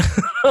in it.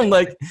 I'm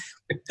like,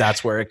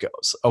 that's where it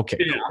goes. Okay,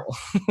 cool.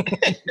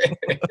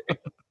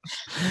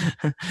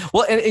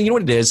 Well, and you know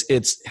what it is?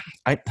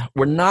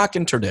 We're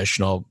knocking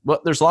traditional.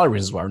 Well, there's a lot of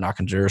reasons why we're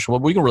knocking traditional.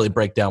 Well, we can really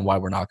break down why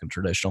we're knocking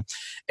traditional.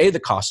 A, the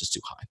cost is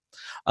too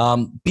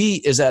high.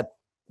 B is that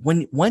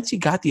once you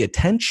got the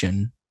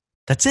attention,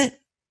 that's it.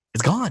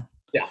 It's gone.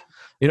 Yeah.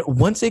 You know,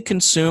 once they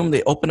consume,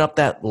 they open up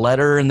that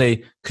letter and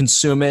they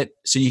consume it.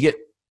 So you get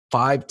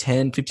 5,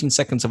 10, 15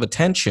 seconds of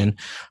attention,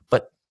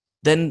 but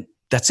then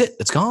that's it.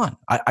 It's gone.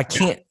 I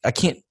can't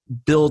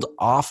build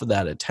off of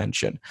that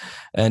attention.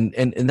 And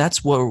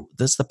that's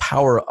the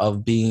power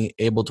of being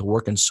able to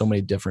work in so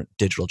many different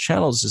digital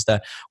channels, is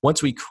that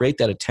once we create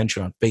that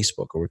attention on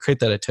Facebook, or we create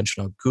that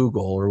attention on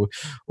Google,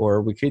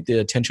 or we create the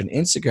attention on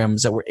Instagram,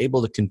 is that we're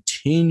able to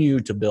continue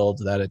to build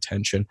that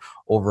attention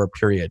over a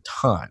period of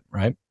time,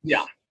 right?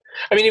 Yeah.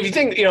 I mean, if you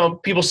think,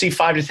 people see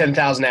 5,000 to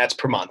 10,000 ads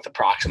per month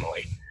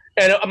approximately.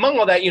 And among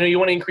all that, you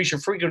want to increase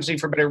your frequency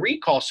for better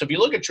recall. So if you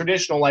look at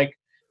traditional, like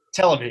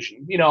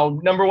television,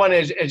 number one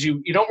is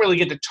you don't really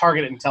get to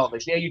target it in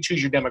television. Yeah, you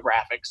choose your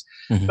demographics,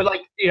 but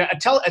like,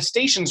 a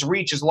station's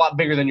reach is a lot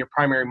bigger than your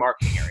primary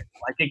marketing area.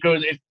 Like it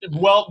goes,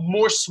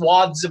 more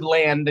swaths of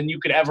land than you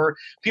could ever.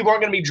 People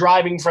aren't going to be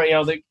driving for,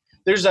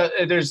 there's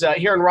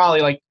here in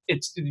Raleigh, like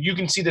you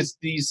can see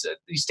these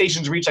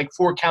stations reach like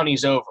 4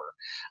 counties over.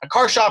 A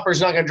car shopper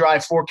is not going to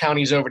drive 4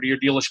 counties over to your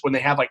dealership when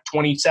they have like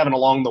 27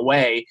 along the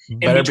way.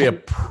 Better be a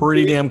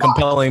pretty damn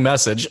compelling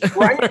message.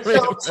 Right?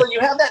 So you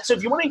have that. So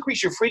if you want to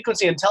increase your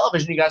frequency in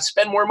television, you got to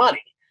spend more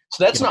money.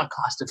 So that's not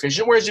cost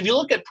efficient. Whereas if you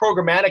look at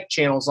programmatic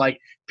channels like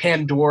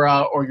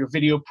Pandora or your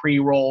video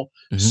pre-roll,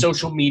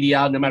 social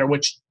media, no matter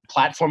which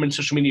platform in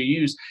social media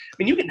you use, I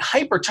mean, you can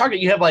hyper target.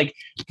 You have like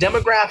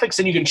demographics,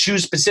 and you can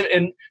choose specific,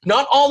 and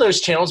not all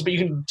those channels, but you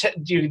can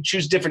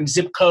choose different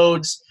zip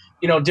codes.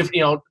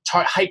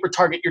 Hyper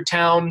target your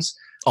towns,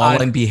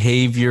 online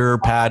behavior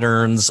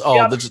patterns,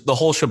 the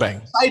whole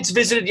shebang. Sites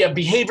visited,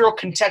 behavioral,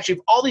 contextual,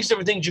 all these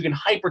different things you can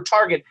hyper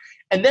target.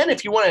 And then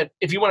if you want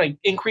to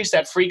increase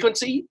that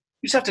frequency,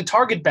 you just have to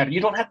target better.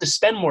 You don't have to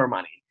spend more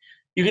money.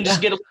 You can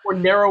just get a little more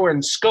narrower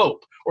in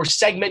scope, or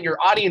segment your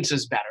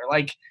audiences better.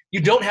 Like,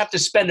 you don't have to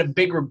spend a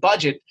bigger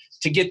budget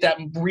to get that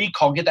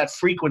recall, get that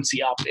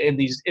frequency up in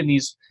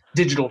these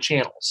digital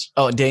channels.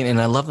 Oh, Dane,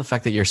 and I love the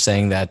fact that you're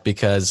saying that,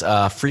 because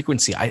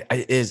frequency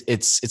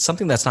it's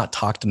something that's not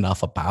talked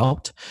enough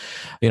about,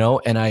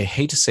 and I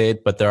hate to say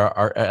it, but there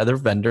are other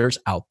vendors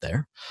out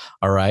there,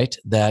 all right,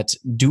 that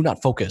do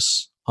not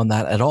focus on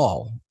that at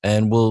all,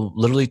 and will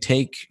literally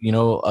take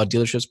a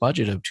dealership's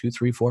budget of 2,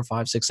 3, 4,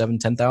 5, 6, 7,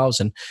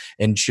 10,000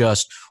 and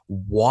just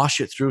wash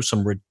it through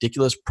some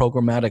ridiculous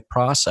programmatic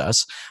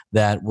process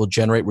that will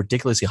generate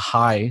ridiculously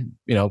high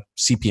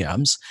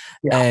CPMs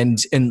and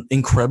an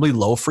incredibly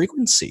low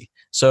frequency.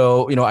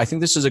 So I think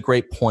this is a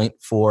great point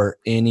for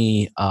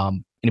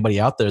anybody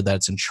out there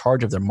that's in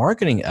charge of their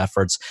marketing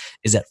efforts,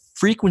 is that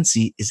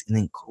frequency is an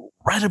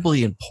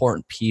incredibly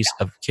important piece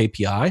of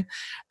KPI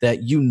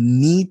that you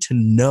need to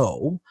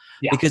know,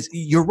 because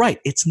you're right.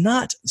 It's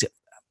not.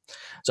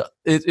 So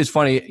it's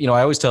funny,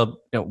 I always tell,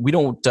 we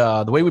don't,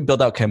 the way we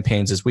build out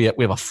campaigns is we have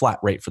a flat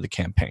rate for the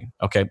campaign.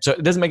 Okay. So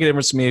it doesn't make a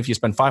difference to me if you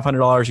spend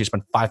 $500, you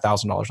spend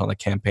 $5,000 on the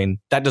campaign.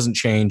 That doesn't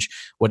change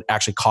what it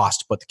actually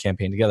costs to put the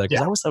campaign together.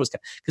 Because I always thought it was,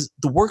 because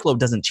the workload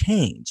doesn't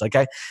change. Like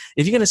if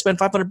you're going to spend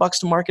 $500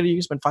 to market, or you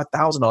can spend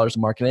 $5,000 to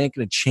market, it ain't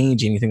going to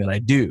change anything that I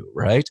do.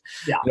 Right.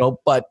 Yeah.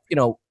 But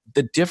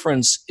the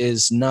difference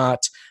is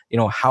not,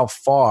 how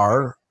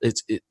far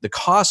the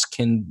cost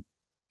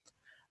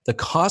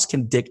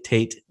can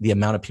dictate the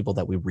amount of people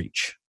that we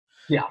reach.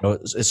 Yeah.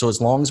 So as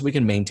long as we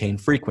can maintain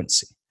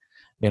frequency,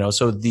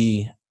 so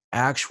the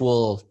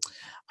actual,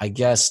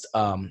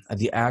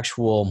 the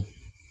actual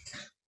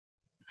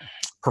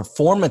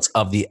performance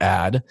of the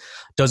ad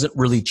doesn't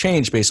really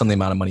change based on the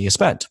amount of money you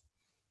spent,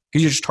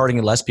 because you're just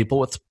targeting less people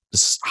with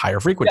this higher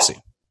frequency.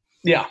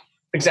 Yeah,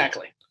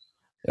 exactly.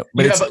 But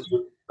you have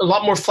a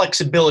lot more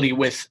flexibility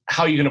with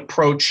how you can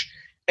approach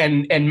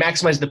and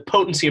maximize the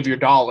potency of your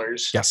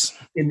dollars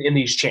in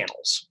these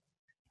channels.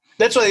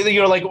 That's why,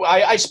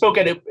 I spoke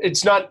at it.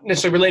 It's not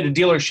necessarily related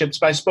to dealerships,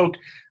 but I spoke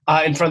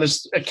in front of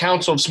this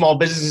council of small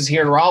businesses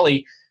here in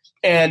Raleigh,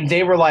 and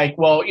they were like,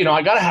 well,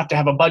 I have to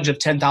have a budget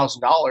of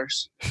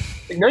 $10,000.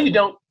 No, you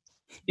don't.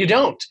 You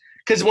don't.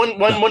 Because one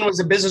was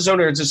a business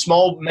owner. It's a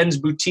small men's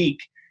boutique,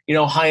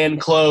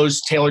 high-end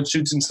clothes, tailored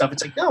suits and stuff.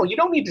 It's like, no, you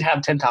don't need to have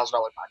 $10,000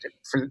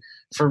 budget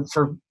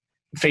for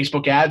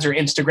Facebook ads or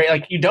Instagram.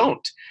 Like, you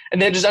don't.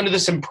 And they're just under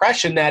this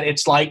impression that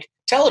it's like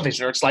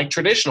television, or it's like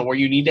traditional, where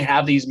you need to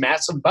have these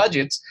massive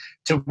budgets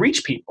to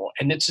reach people.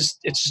 And it's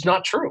just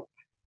not true.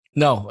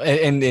 No.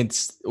 And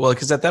it's,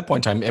 because at that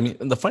point in time,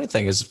 the funny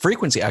thing is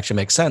frequency actually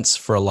makes sense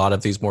for a lot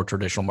of these more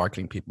traditional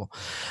marketing people,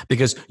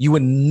 because you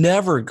would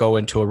never go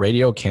into a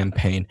radio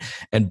campaign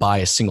and buy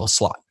a single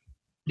slot.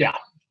 Yeah.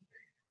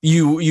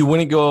 You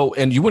wouldn't go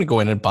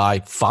in and buy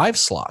 5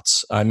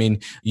 slots.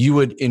 You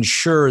would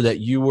ensure that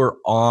you were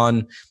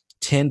on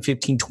 10,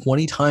 15,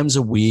 20 times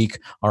a week,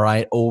 all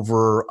right,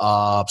 over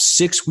a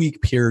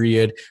 6-week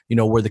period,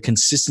 where the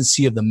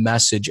consistency of the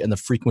message and the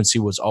frequency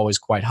was always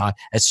quite high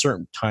at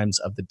certain times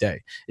of the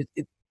day.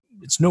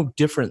 It's no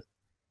different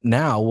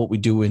now what we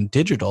do in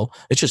digital.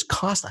 It just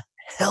costs a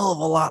hell of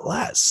a lot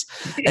less,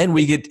 and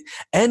we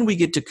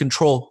get to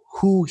control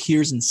who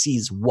hears and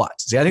sees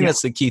what. See, I think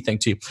that's the key thing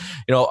too.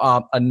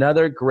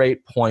 Another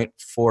great point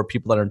for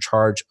people that are in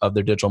charge of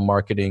their digital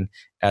marketing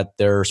at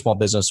their small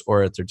business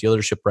or at their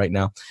dealership right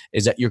now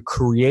is that your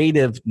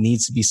creative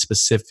needs to be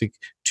specific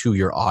to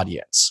your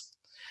audience.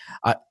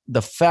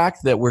 The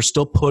fact that we're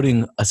still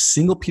putting a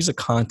single piece of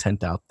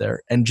content out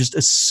there and just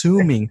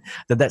assuming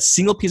that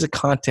single piece of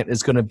content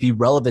is going to be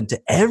relevant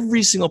to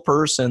every single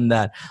person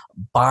that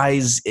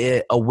buys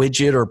a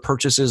widget or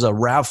purchases a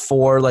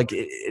RAV4, like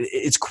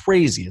it's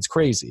crazy. It's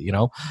crazy, you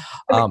know?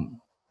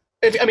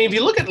 If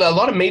you look at a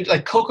lot of major,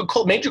 like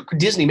Coca-Cola, major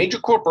Disney, major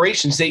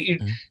corporations, they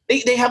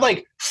have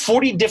like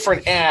 40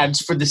 different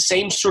ads for the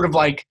same sort of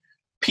like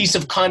piece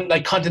of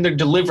content they're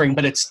delivering,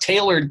 but it's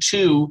tailored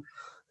to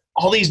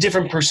all these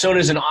different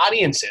personas and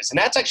audiences. And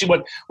that's actually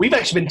what we've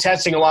actually been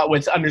testing a lot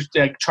with,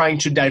 trying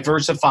to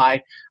diversify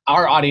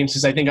our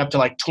audiences. I think up to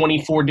like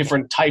 24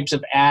 different types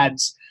of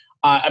ads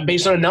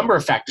based on a number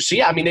of factors. So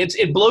yeah, I mean,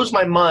 it blows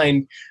my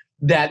mind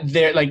that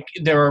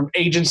there are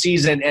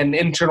agencies and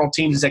internal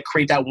teams that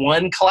create that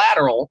one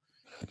collateral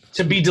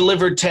to be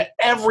delivered to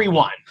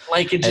everyone.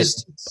 Like it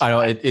just, I know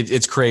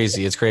it's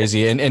crazy. It's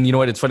crazy. And you know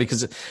what? It's funny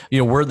because, you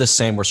know, we're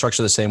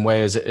structured the same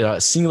way. As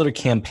a singular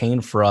campaign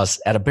for us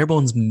at a bare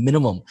bones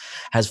minimum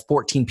has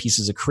 14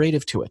 pieces of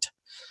creative to it.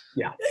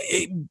 Yeah.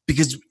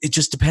 Because it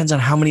just depends on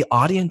how many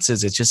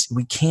audiences. It's just,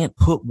 we can't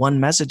put one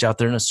message out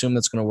there and assume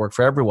that's going to work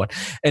for everyone.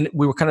 And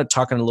we were kind of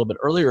talking a little bit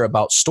earlier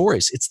about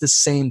stories. It's the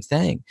same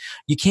thing.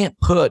 You can't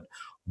put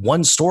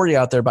one story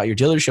out there about your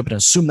dealership and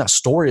assume that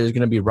story is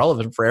going to be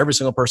relevant for every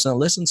single person that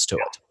listens to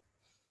it.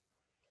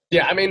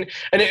 Yeah, I mean,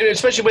 and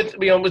especially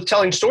with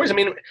telling stories. I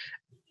mean,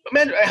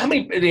 man, how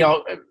many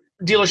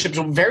dealerships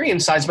will vary in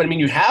size, but I mean,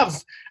 you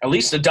have at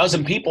least a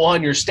dozen people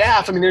on your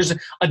staff. I mean, there's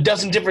a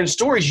dozen different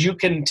stories you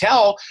can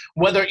tell.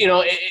 Whether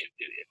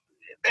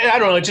I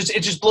don't know. It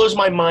just blows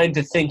my mind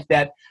to think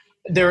that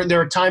there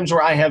are times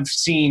where I have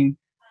seen.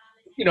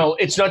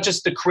 It's not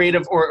just the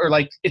creative or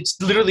like it's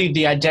literally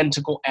the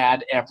identical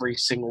ad every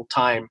single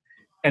time.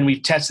 And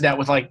we've tested that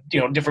with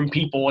different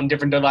people and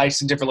different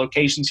devices and different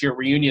locations here at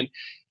Reunion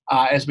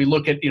as we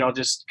look at,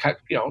 just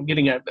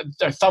getting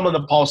a thumb on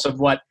the pulse of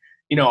what,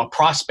 a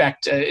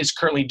prospect is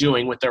currently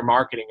doing with their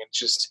marketing. It's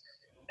just,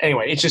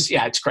 anyway,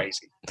 it's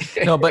crazy.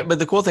 No, but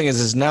the cool thing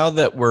is now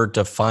that we're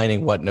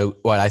defining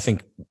what I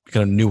think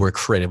kind of newer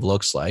creative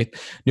looks like,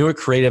 newer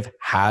creative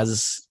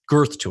has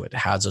girth to it,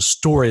 has a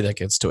story that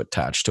gets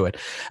attached to it.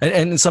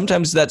 And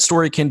sometimes that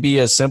story can be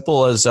as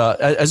simple as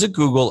a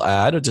Google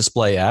ad, a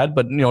display ad,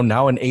 but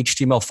now in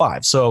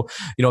HTML5. So,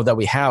 that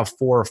we have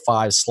 4 or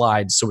 5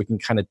 slides so we can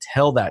kind of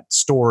tell that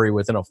story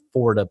within a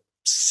 4 to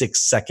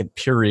 6 second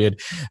period,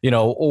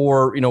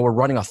 or we're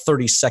running a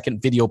 30-second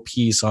video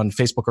piece on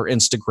Facebook or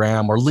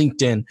Instagram or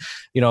LinkedIn.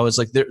 It's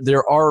like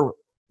there are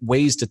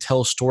ways to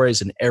tell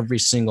stories in every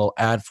single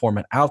ad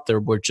format out there.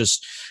 We're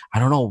just, I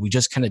don't know, we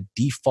just kind of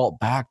default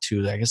back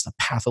to, I guess, the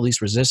path of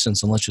least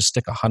resistance, and let's just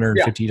stick a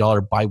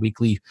 $150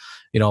 biweekly,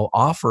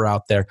 offer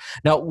out there.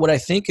 Now, what I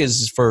think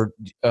is for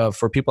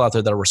people out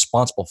there that are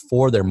responsible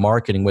for their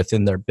marketing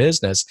within their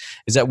business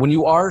is that when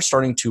you are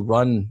starting to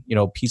run,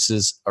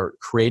 pieces or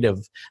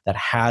creative that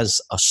has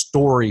a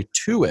story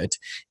to it,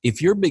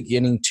 if you're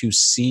beginning to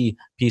see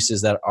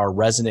pieces that are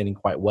resonating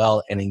quite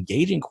well and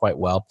engaging quite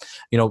well,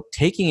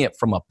 taking it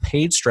from a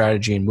paid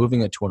strategy and moving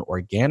it to an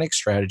organic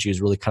strategy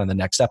is really kind of the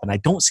next step. And I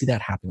don't see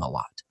that happening a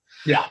lot.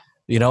 Yeah.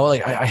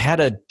 Like I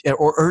had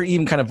or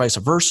even kind of vice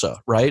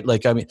versa, right?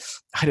 Like, I mean,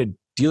 I had a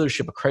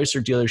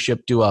Chrysler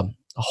dealership do a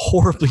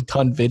horribly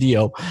done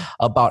video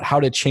about how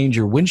to change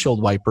your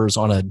windshield wipers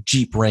on a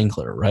Jeep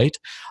Wrangler, right?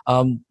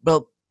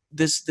 Well,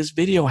 this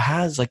video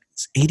has like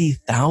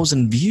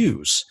 80,000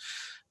 views.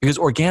 Because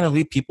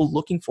organically, people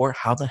looking for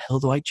how the hell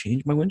do I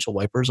change my windshield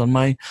wipers on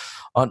my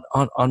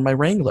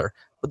Wrangler?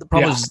 But the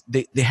problem is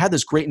they had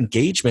this great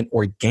engagement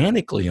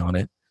organically on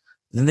it.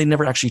 Then they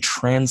never actually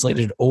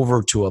translated it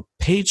over to a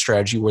paid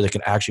strategy where they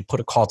can actually put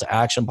a call to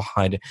action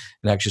behind it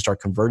and actually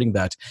start converting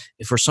that.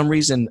 If for some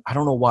reason, I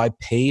don't know why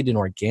paid and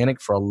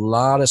organic for a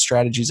lot of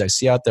strategies I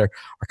see out there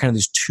are kind of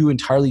these two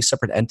entirely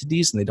separate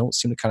entities, and they don't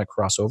seem to kind of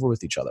cross over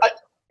with each other.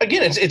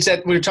 Again, it's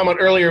that we were talking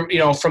about earlier,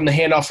 from the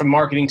handoff from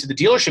marketing to the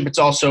dealership, it's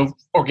also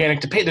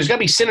organic to paid. There's got to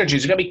be synergies.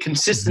 There's got to be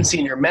consistency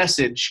in your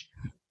message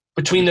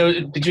between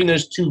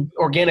those two,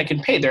 organic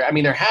and paid.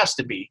 There has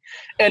to be.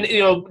 And,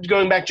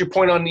 going back to your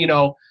point on,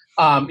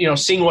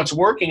 seeing what's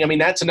working, I mean,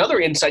 that's another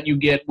insight you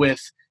get with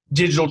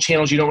digital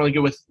channels you don't really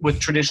get with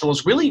traditional,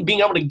 is really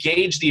being able to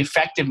gauge the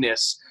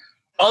effectiveness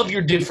of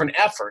your different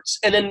efforts.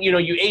 And then, you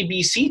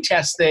ABC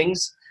test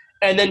things,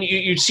 and then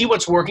you see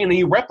what's working and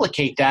you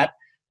replicate that.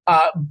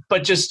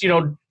 But just,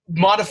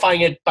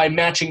 modifying it by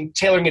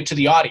tailoring it to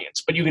the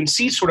audience. But you can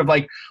see sort of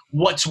like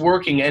what's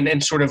working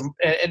and sort of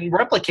and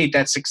replicate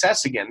that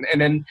success again.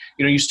 And then,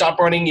 you stop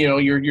running,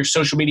 your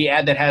social media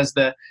ad that has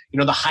the,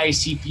 the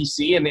highest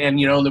CPC and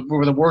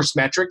the worst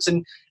metrics,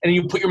 and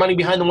you put your money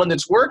behind the one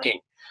that's working.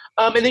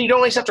 And then you don't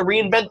always have to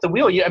reinvent the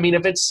wheel.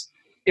 If it's,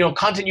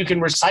 content you can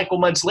recycle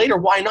months later,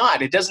 why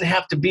not? It doesn't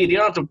have to be, you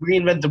don't have to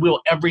reinvent the wheel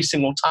every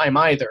single time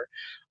either.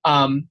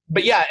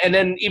 But yeah, and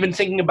then even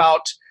thinking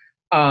about,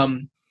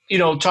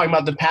 talking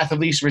about the path of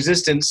least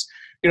resistance,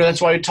 that's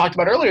why we talked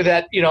about earlier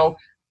that,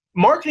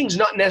 marketing's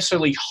not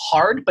necessarily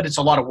hard, but it's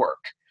a lot of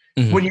work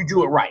when you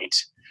do it right.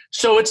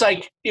 So it's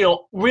like,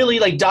 really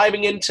like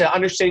diving into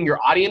understanding your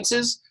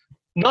audiences,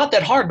 not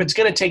that hard, but it's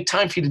going to take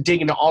time for you to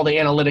dig into all the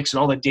analytics and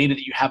all the data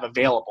that you have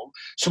available.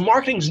 So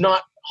marketing's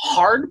not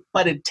hard,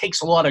 but it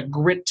takes a lot of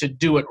grit to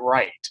do it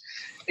right.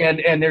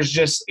 And there's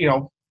just,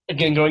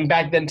 again, going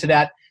back then to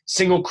that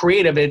single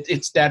creative,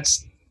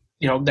 that's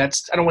I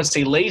don't want to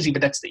say lazy,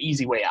 but that's the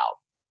easy way out.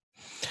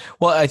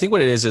 Well, I think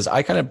what it is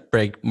I kind of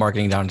break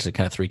marketing down into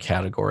kind of three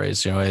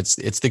categories.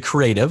 It's the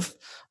creative,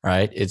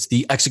 right? It's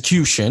the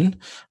execution,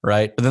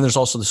 right? But then there's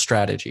also the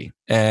strategy.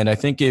 And I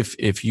think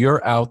if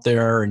you're out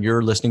there and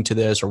you're listening to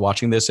this or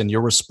watching this and you're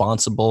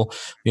responsible,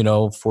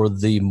 for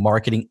the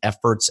marketing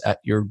efforts at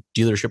your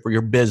dealership or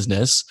your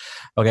business,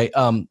 okay,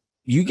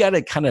 you got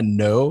to kind of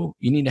know,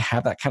 you need to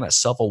have that kind of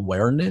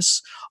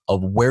self-awareness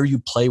of where you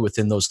play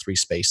within those three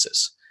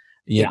spaces.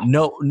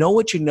 Know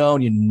what you know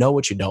and you know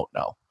what you don't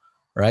know.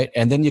 Right.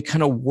 And then you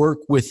kind of work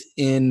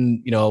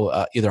within,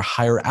 either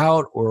hire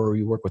out or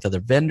you work with other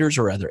vendors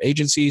or other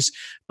agencies,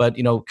 but,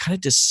 kind of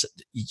just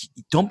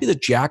don't be the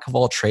jack of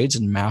all trades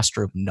and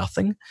master of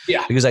nothing.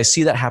 Yeah. Because I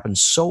see that happen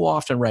so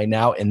often right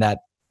now in that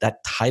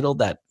title,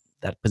 that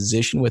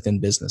position within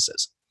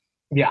businesses.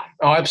 Yeah.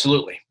 Oh,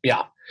 absolutely.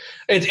 Yeah.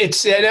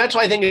 It's and that's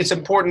why I think it's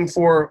important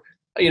for,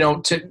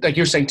 to, like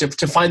you're saying,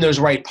 to find those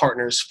right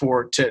partners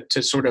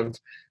to sort of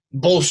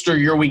bolster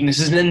your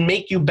weaknesses and then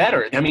make you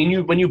better. I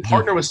mean, when you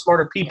partner with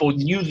smarter people,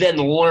 you then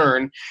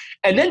learn,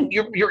 and then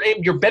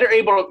you're better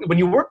able to, when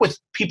you work with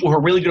people who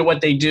are really good at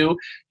what they do,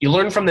 you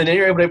learn from them. Then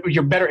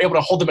you're better able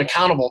to hold them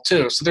accountable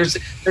too. So there's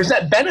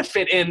that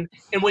benefit in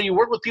when you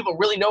work with people who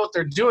really know what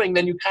they're doing,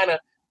 then you kind of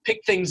pick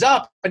things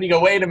up and you go,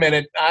 wait a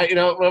minute,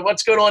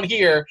 what's going on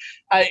here?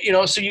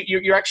 So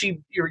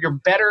you're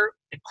better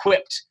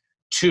equipped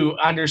to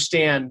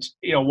understand,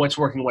 what's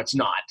working, what's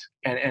not,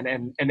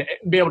 and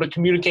be able to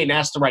communicate and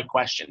ask the right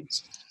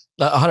questions.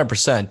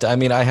 100%. I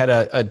mean, I had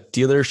a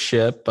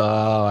dealership.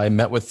 I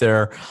met with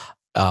their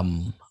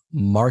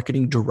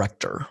marketing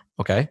director.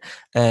 Okay.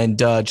 And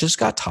just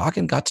got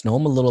talking, got to know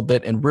him a little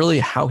bit. And really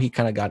how he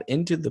kind of got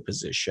into the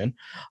position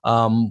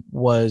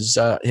was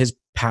his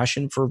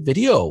passion for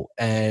video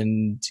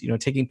and,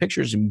 taking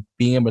pictures and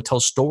being able to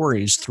tell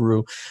stories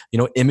through,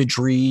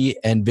 imagery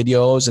and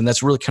videos. And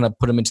that's really kind of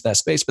put him into that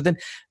space. But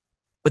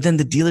then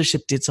the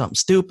dealership did something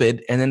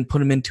stupid and then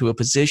put him into a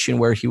position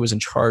where he was in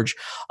charge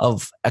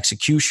of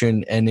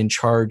execution and in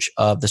charge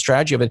of the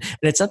strategy of it.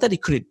 And it's not that he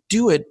couldn't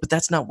do it, but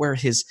that's not where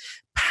his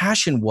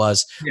passion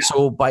was. Yeah.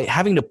 So by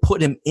having to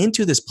put him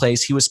into this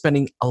place, he was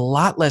spending a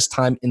lot less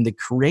time in the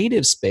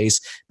creative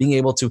space, being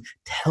able to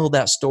tell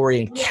that story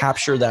and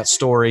capture that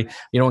story,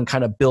 and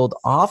kind of build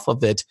off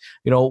of it,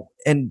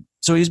 and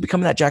so he's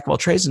becoming that jack of all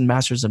trades and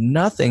masters of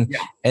nothing. Yeah.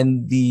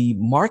 And the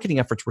marketing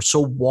efforts were so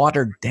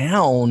watered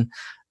down.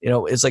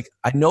 It's like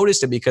I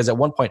noticed it because at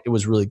one point it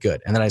was really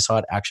good. And then I saw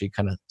it actually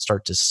kind of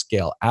start to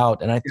scale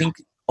out. And I think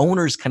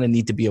owners kind of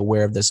need to be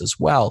aware of this as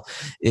well,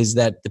 is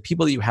that the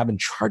people that you have in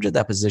charge of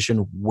that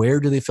position, where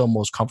do they feel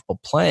most comfortable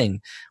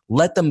playing?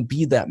 Let them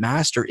be that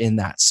master in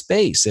that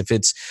space. If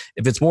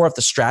it's more at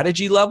the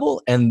strategy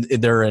level and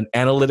they're an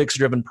analytics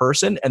driven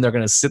person and they're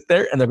going to sit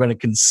there and they're going to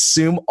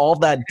consume all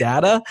that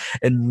data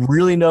and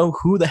really know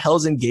who the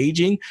hell's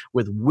engaging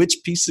with which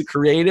piece of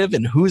creative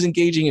and who's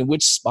engaging in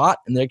which spot,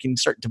 and they can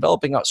start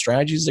developing out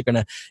strategies that are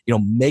going to,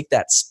 make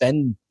that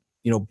spend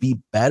be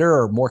better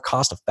or more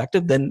cost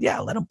effective, then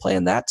let them play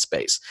in that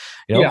space.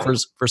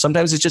 For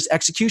sometimes it's just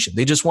execution.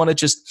 They just want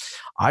to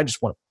I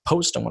just want to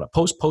post. I want to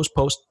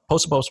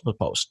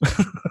post.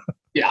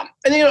 Yeah.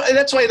 And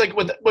that's why like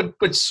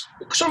what's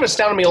sort of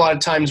astounded me a lot of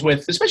times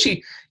with,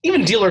 especially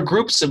even dealer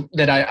groups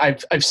that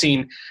I've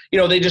seen,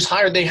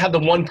 they have the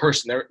one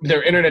person,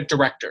 their internet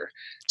director,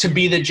 to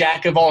be the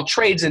jack of all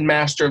trades and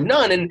master of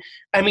none. And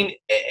I mean,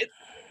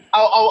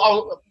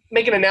 I'll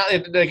make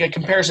like a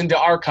comparison to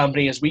our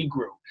company as we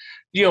grew.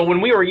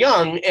 When we were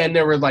young and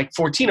there were like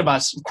 14 of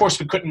us, of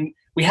course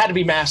we had to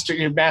be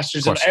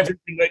masters of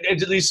everything.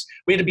 At least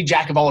we had to be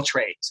jack of all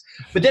trades.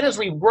 But then as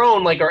we've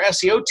grown, like our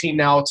SEO team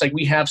now, it's like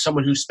we have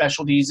someone whose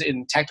specialty is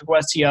in technical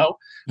SEO.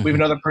 Mm-hmm. We have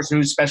another person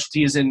whose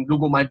specialty is in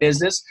Google My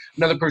Business.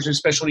 Another person whose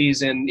specialty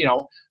is in,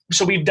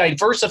 so we've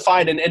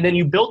diversified and then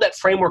you build that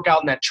framework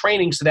out in that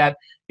training so that,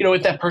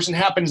 if that person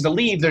happens to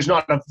leave, there's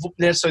not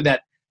necessarily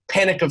that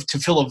panic to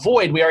fill a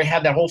void. We already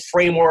have that whole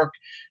framework,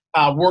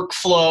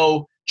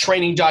 workflow,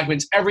 training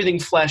documents, everything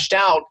fleshed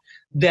out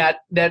that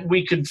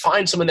we could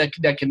find someone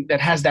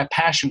that has that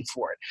passion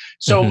for it.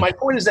 So my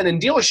point is that in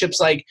dealerships,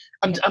 like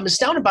I'm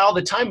astounded by all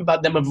the time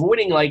about them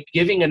avoiding like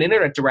giving an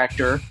internet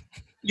director,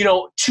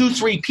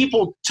 2-3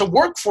 people to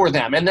work for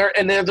them, and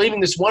they're leaving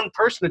this one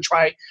person to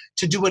try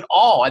to do it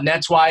all. And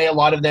that's why a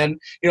lot of them,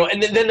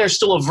 and then they're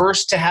still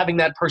averse to having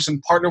that person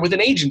partner with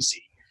an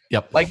agency.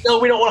 Yep. Like, no,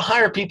 we don't want to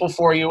hire people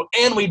for you,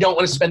 and we don't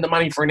want to spend the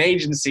money for an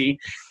agency.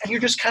 And you're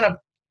just kind of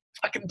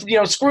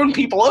screwing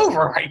people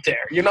over right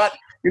there. You're not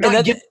giving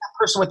that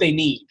person what they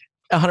need.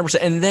 100%.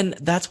 And then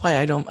that's why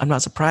I'm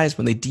not surprised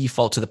when they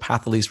default to the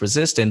path of least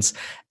resistance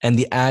and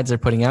the ads they're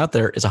putting out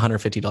there is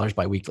 $150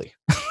 biweekly.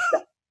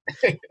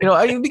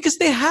 because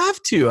they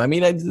have to. I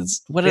mean,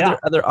 what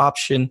other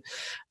option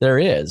there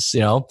is,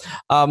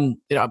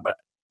 but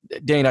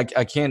Dane, I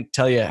can't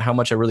tell you how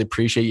much I really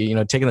appreciate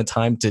you, taking the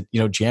time to,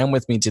 jam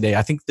with me today.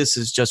 I think this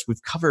is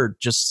we've covered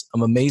just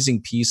some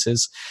amazing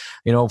pieces,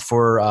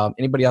 for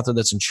anybody out there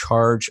that's in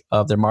charge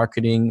of their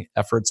marketing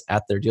efforts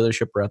at their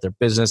dealership or at their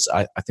business.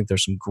 I think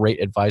there's some great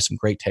advice, some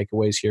great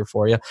takeaways here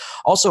for you.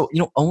 Also,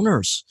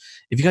 owners,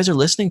 if you guys are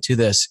listening to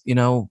this,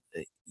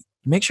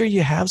 make sure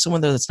you have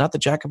someone there that's not the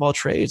jack of all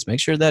trades. Make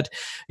sure that,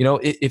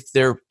 if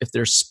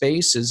their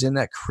space is in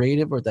that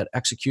creative or that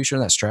execution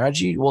or that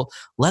strategy, well,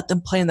 let them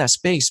play in that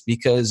space,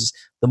 because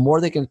the more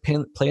they can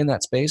play in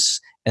that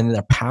space and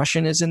their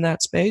passion is in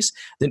that space,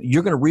 then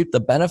you're going to reap the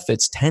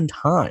benefits 10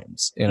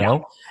 times,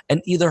 and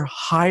either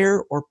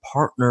hire or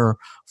partner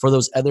for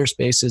those other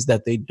spaces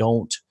that they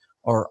don't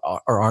or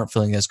aren't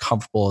feeling as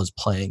comfortable as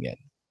playing in.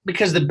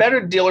 Because the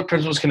better dealer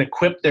principals can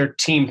equip their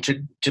team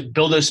to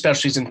build those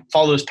specialties and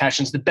follow those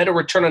passions, the better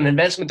return on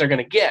investment they're going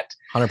to get.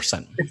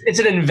 100%. It's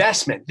an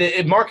investment.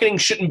 Marketing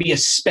shouldn't be a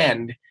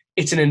spend.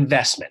 It's an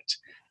investment.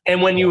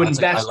 And when you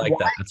invest, I like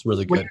that. That's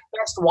really good. When you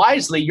invest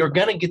wisely, you're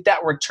going to get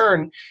that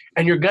return,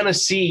 and you're going to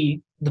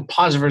see the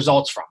positive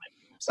results from it.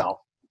 So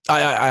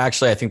I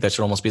think that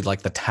should almost be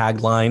like the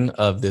tagline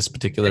of this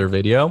particular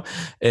video,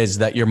 is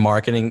that your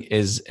marketing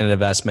is an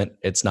investment.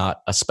 It's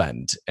not a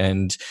spend.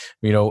 And,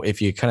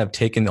 if you kind of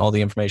taken all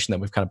the information that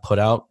we've kind of put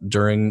out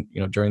during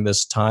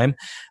this time,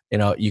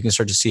 you can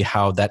start to see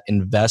how that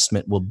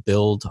investment will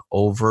build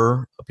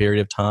over a period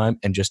of time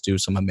and just do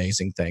some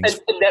amazing things.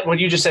 And that what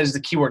you just said is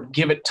the key word: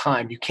 give it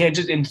time. You can't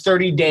just in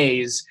 30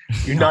 days,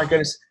 you're not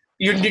going to.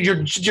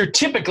 You're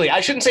typically,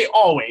 I shouldn't say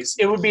always,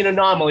 it would be an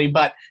anomaly,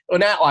 but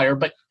an outlier,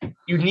 but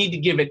you need to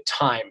give it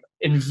time.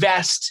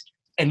 Invest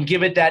and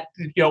give it that,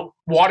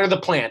 water the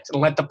plant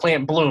and let the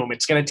plant bloom.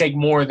 It's going to take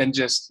more than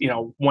just,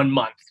 1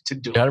 month to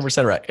do it.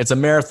 100% right. It's a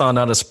marathon,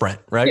 not a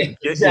sprint, right?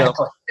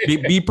 Exactly.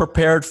 Be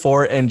prepared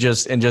for it and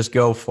just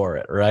go for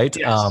it, right?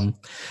 Yes.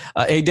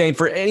 Hey, Dane,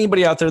 for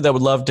anybody out there that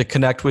would love to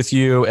connect with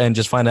you and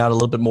just find out a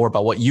little bit more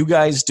about what you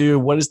guys do,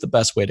 what is the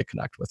best way to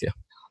connect with you?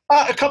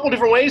 A couple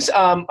different ways.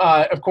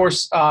 Of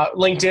course,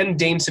 LinkedIn,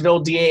 Dane Saville,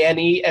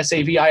 Dane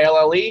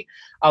Saville.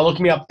 Look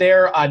me up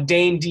there,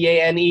 Dane,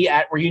 Dane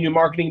at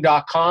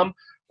reunionmarketing.com,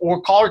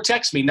 or call or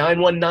text me,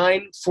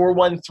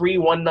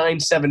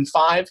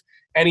 919-413-1975.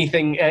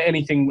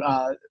 Anything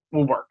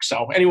will work.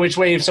 So any which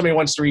way, if somebody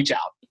wants to reach out.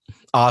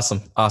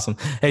 Awesome.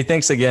 Hey,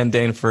 thanks again,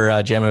 Dane,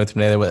 for jamming with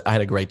me today. I had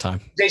a great time.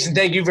 Jason,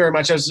 thank you very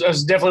much. I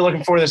was definitely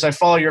looking forward to this. I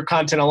follow your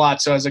content a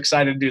lot, so I was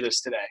excited to do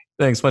this today.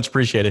 Thanks. Much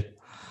appreciated.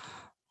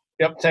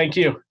 Yep. Thank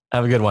you.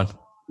 Have a good one.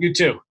 You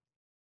too.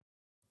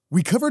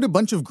 We covered a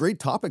bunch of great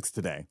topics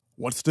today.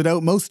 What stood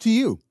out most to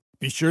you?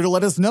 Be sure to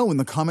let us know in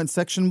the comments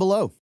section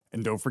below.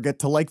 And don't forget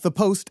to like the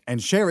post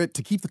and share it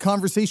to keep the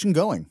conversation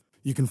going.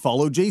 You can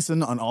follow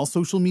Jason on all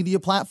social media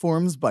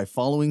platforms by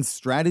following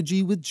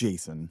Strategy with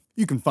Jason.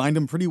 You can find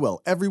him pretty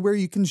well everywhere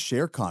you can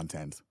share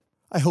content.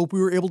 I hope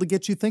we were able to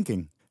get you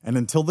thinking. And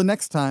until the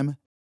next time,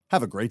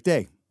 have a great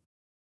day.